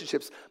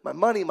relationships, my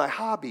money, my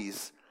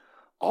hobbies.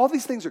 All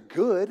these things are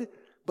good,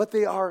 but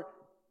they are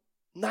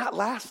not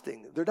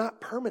lasting. They're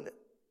not permanent.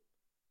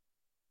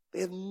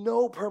 They have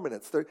no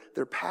permanence.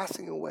 They're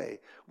passing away.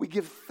 We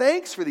give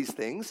thanks for these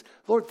things.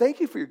 Lord, thank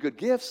you for your good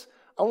gifts.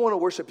 I want to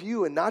worship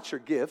you and not your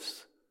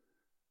gifts.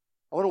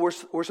 I want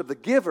to worship the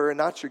giver and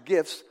not your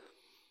gifts.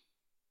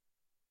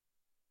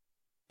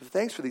 But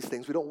thanks for these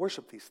things. We don't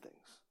worship these things.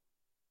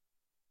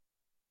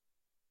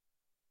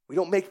 We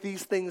don't make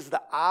these things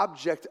the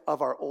object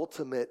of our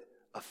ultimate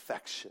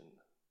affection.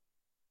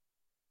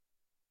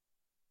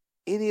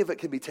 Any of it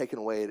can be taken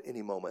away at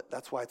any moment.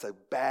 That's why it's a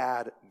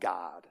bad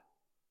God.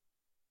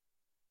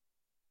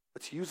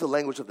 But to use the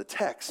language of the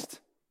text,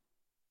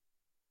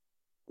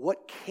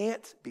 what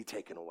can't be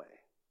taken away?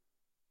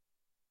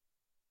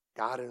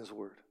 God and His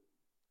Word.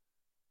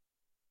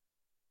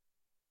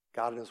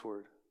 God and His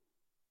Word.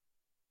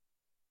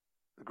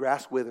 The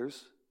grass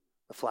withers,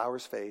 the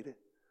flowers fade,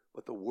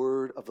 but the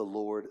word of the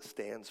Lord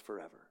stands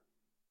forever.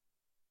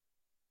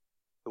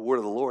 The word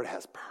of the Lord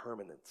has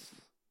permanence.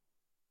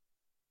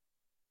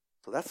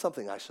 So that's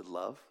something I should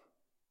love,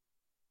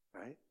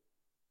 right?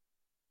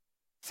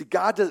 See,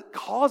 God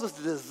calls us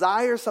to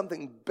desire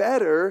something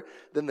better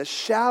than the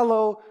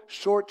shallow,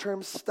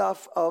 short-term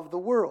stuff of the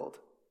world.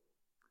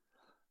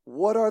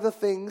 What are the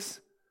things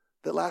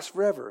that last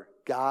forever?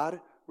 God,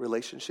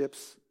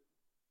 relationships,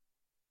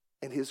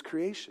 and His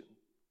creation.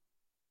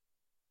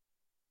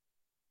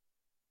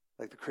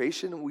 Like the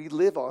creation we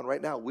live on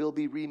right now will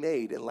be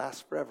remade and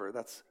last forever.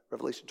 That's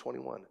Revelation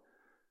 21.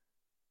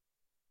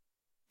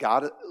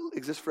 God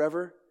exists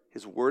forever.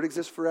 His word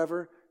exists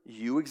forever.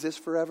 You exist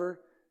forever.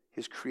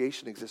 His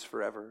creation exists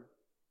forever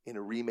in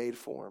a remade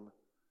form.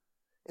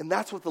 And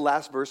that's what the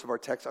last verse of our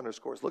text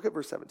underscores. Look at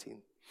verse 17.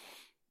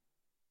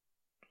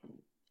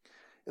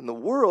 And the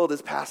world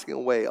is passing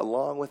away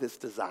along with its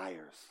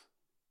desires.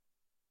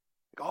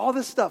 Like all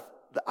this stuff,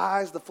 the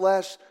eyes, the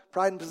flesh,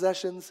 pride and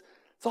possessions,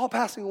 it's all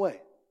passing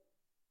away.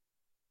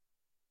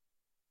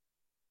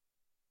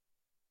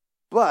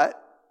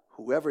 But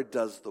whoever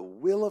does the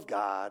will of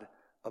God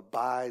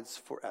abides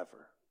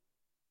forever.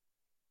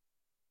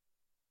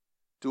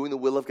 Doing the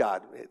will of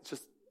God, it's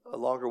just a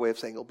longer way of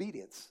saying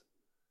obedience.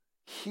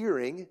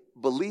 Hearing,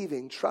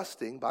 believing,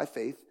 trusting by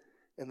faith,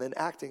 and then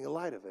acting in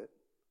light of it.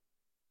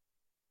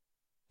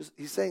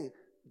 He's saying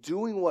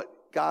doing what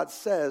God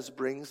says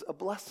brings a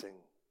blessing.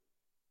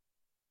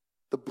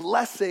 The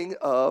blessing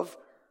of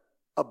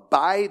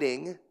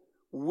abiding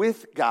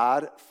with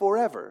God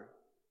forever.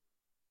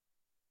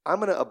 I'm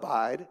going to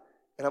abide,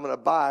 and I'm going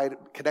to abide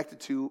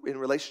connected to, in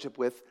relationship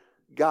with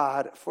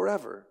God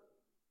forever.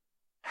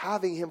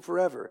 Having him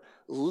forever.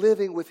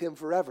 Living with him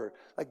forever.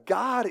 Like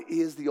God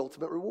is the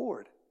ultimate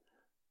reward.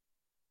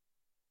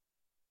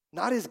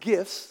 Not his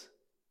gifts,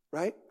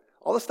 right?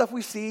 All the stuff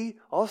we see,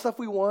 all the stuff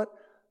we want,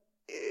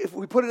 if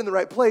we put it in the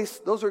right place,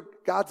 those are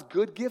God's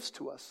good gifts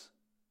to us.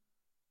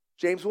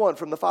 James 1,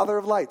 from the Father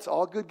of lights,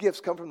 all good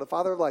gifts come from the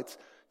Father of lights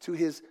to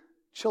his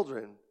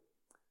children.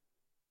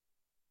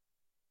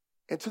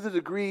 And to the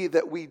degree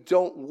that we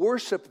don't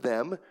worship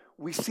them,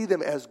 we see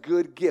them as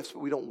good gifts,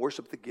 but we don't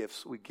worship the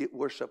gifts. We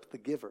worship the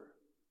giver.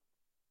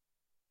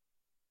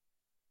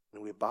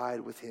 And we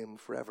abide with him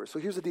forever. So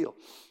here's the deal.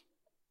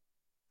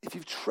 If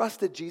you've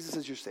trusted Jesus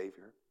as your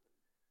Savior,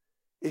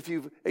 if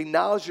you've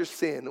acknowledged your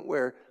sin,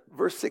 where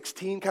verse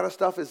 16 kind of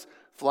stuff is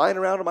flying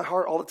around in my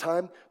heart all the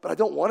time, but I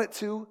don't want it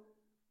to,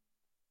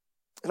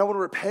 and I want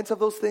to repent of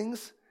those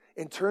things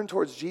and turn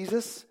towards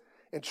Jesus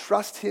and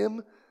trust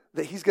him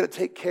that he's going to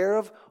take care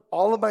of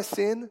all of my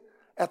sin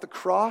at the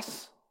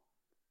cross,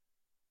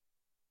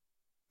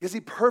 because he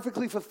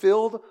perfectly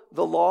fulfilled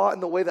the law in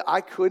the way that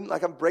I couldn't.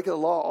 Like I'm breaking the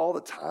law all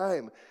the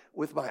time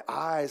with my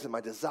eyes and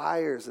my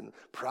desires and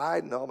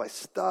pride and all my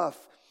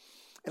stuff.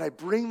 And I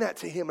bring that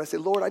to him. I say,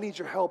 Lord, I need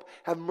your help.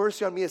 Have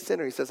mercy on me, a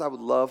sinner. He says, I would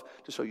love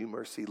to show you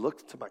mercy.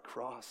 Look to my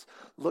cross.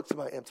 Look to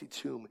my empty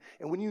tomb.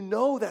 And when you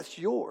know that's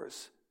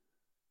yours,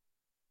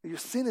 your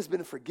sin has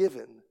been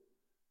forgiven,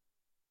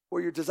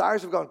 where your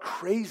desires have gone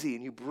crazy,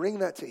 and you bring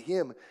that to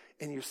him,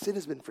 and your sin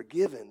has been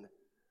forgiven.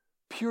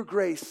 Pure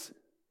grace,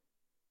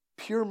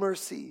 pure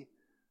mercy,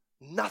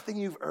 nothing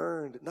you've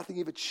earned, nothing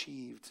you've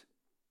achieved.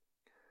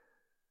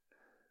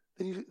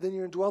 Then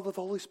you're indwelled with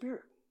the Holy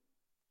Spirit.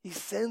 He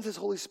sends his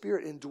Holy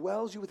Spirit and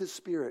dwells you with his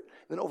Spirit.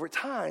 And then over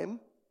time,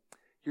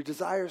 your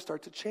desires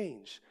start to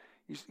change.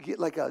 You get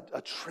like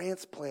a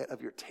transplant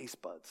of your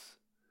taste buds,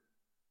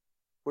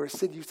 where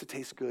sin used to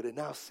taste good, and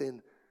now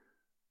sin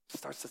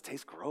starts to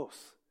taste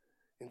gross.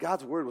 And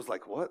God's word was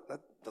like, what? That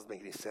doesn't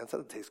make any sense. That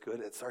doesn't taste good.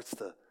 And it starts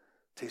to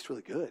taste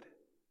really good.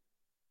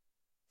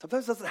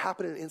 Sometimes it doesn't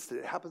happen in an instant.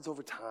 It happens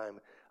over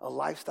time. A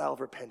lifestyle of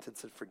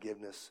repentance and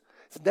forgiveness.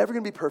 It's never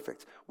going to be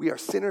perfect. We are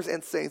sinners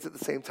and saints at the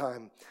same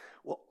time.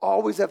 We'll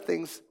always have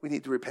things we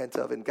need to repent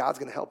of, and God's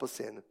going to help us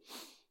in.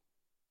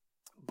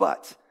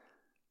 But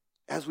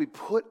as we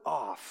put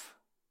off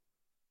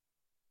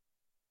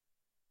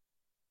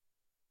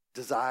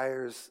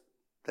desires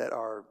that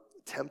are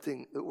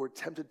tempting, that we're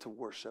tempted to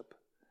worship,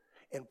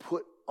 and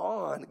put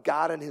on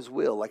God and his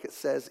will, like it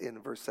says in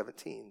verse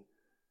 17,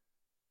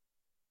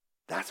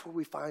 that's where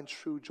we find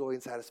true joy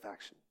and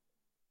satisfaction.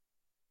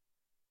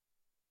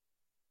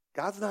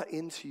 God's not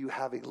into you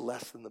having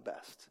less than the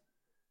best.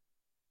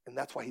 And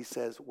that's why he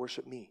says,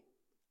 worship me.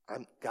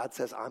 God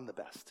says, I'm the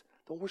best.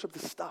 Don't worship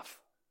this stuff.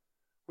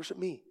 Worship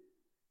me.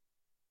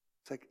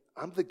 It's like,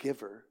 I'm the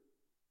giver.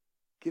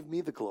 Give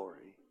me the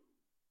glory.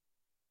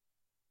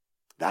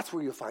 That's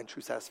where you'll find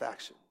true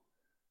satisfaction.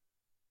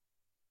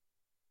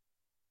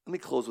 Let me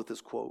close with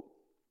this quote.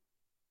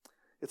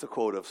 It's a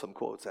quote of some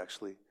quotes,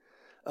 actually.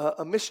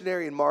 A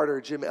missionary and martyr,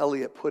 Jim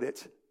Elliot, put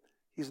it,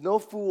 he's no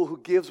fool who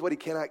gives what he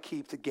cannot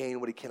keep to gain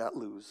what he cannot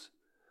lose.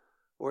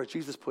 Or as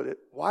Jesus put it,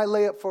 why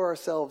lay up for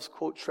ourselves,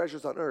 quote,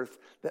 treasures on earth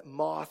that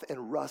moth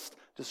and rust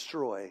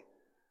destroy,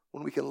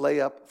 when we can lay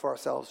up for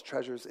ourselves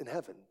treasures in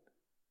heaven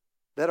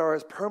that are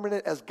as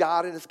permanent as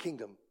God and his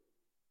kingdom?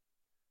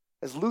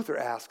 As Luther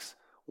asks,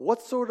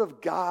 what sort of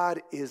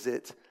God is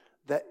it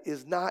that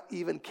is not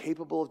even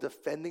capable of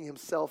defending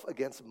himself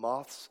against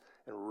moths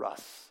and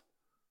rusts?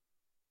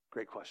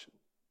 Great question.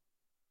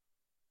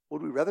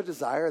 Would we rather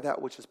desire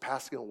that which is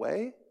passing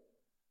away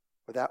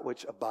or that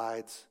which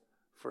abides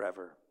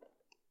forever?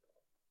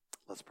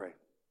 Let's pray.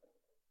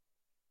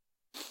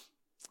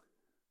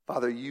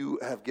 Father, you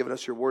have given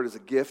us your word as a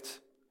gift,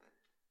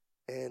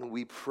 and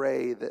we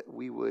pray that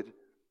we would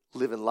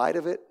live in light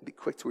of it, be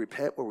quick to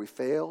repent where we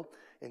fail,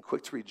 and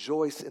quick to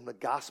rejoice in the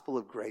gospel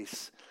of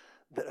grace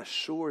that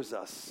assures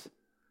us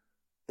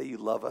that you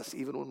love us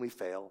even when we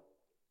fail,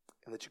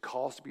 and that you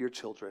call us to be your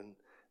children,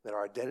 that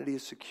our identity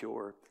is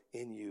secure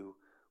in you.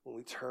 when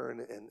we turn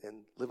and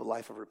live a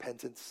life of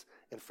repentance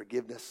and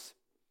forgiveness,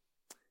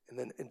 and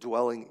then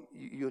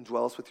you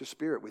indwell us with your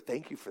Spirit. We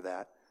thank you for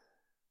that.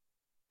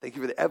 Thank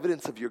you for the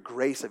evidence of your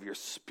grace, of your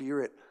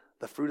Spirit,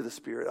 the fruit of the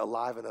Spirit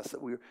alive in us,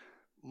 that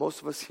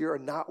most of us here are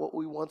not what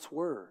we once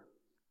were.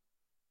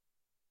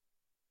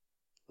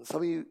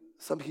 And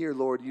some here,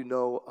 Lord,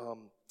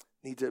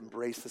 need to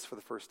embrace this for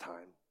the first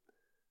time.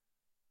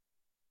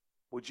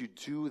 Would you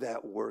do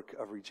that work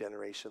of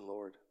regeneration,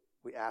 Lord?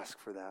 We ask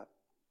for that.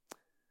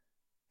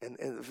 And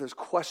if there's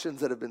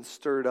questions that have been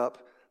stirred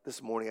up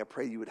this morning, I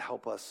pray you would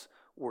help us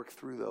work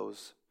through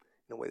those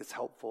in a way that's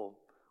helpful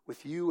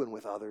with you and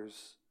with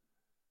others.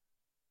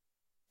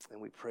 And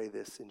we pray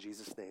this in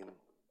Jesus' name.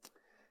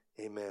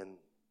 Amen.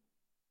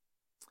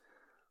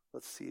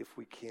 Let's see if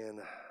we can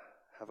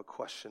have a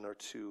question or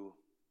two.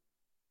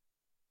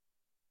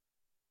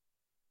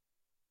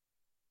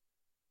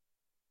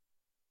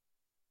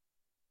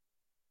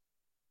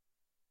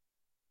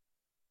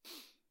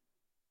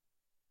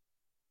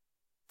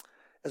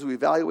 As we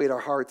evaluate our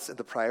hearts and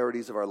the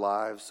priorities of our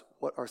lives,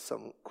 what are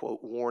some,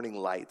 quote, warning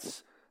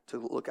lights to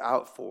look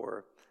out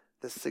for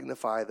that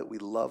signify that we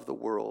love the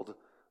world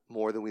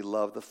more than we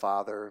love the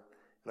Father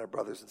and our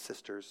brothers and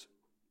sisters?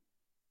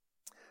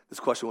 This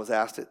question was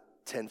asked at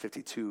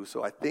 10:52,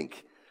 so I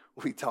think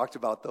we talked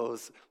about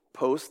those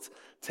post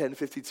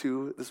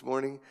 10:52 this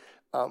morning.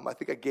 I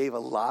think I gave a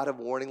lot of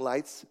warning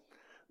lights,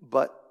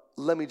 but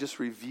let me just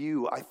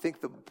review. I think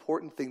the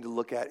important thing to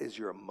look at is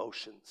your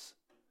emotions.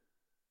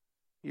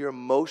 Your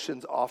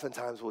emotions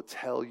oftentimes will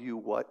tell you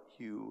what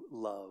you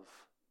love.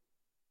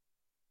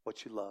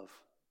 What you love.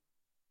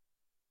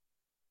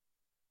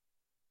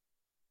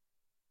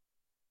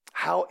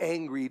 How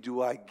angry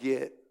do I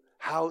get?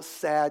 How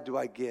sad do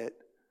I get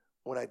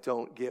when I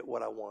don't get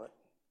what I want?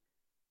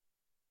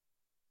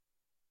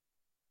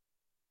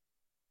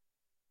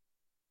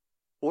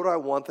 What do I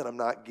want that I'm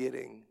not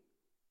getting?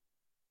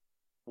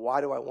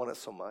 Why do I want it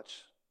so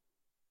much?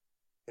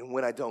 And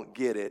when I don't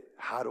get it,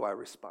 how do I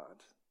respond?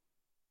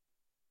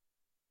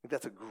 I think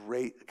that's a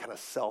great kind of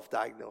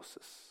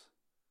self-diagnosis.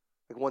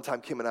 Like one time,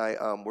 Kim and I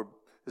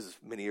this is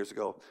many years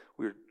ago,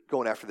 we were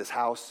going after this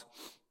house.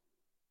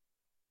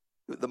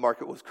 The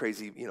market was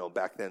crazy,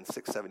 back then,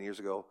 6-7 years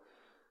ago.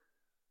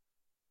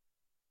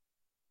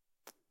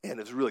 And it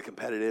was really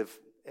competitive,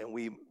 and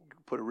we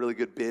put a really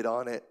good bid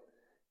on it,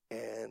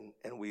 and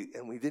we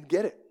didn't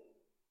get it.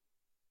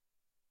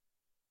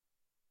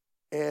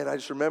 And I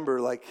just remember,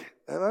 and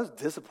I was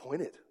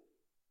disappointed.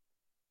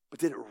 But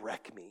did it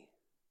wreck me?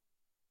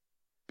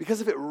 Because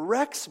if it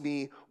wrecks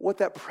me, what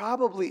that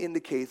probably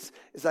indicates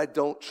is I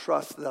don't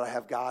trust that I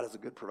have God as a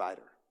good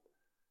provider.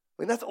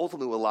 I mean, that's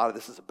ultimately what a lot of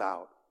this is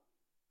about.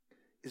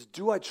 Is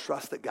do I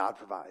trust that God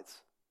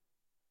provides?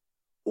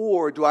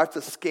 Or do I have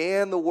to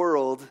scan the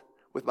world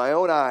with my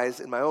own eyes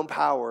and my own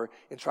power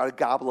and try to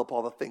gobble up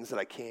all the things that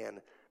I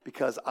can?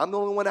 Because I'm the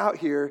only one out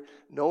here.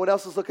 No one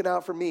else is looking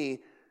out for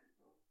me.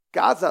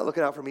 God's not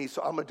looking out for me,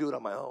 so I'm going to do it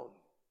on my own.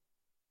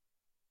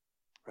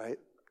 Right?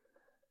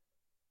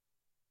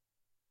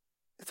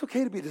 It's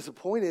okay to be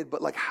disappointed,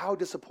 but how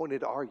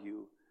disappointed are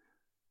you?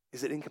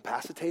 Is it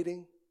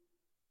incapacitating?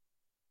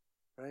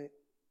 Right?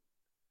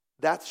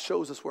 That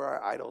shows us where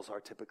our idols are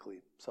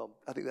typically. So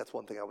I think that's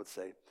one thing I would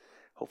say.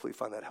 Hopefully you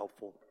find that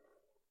helpful.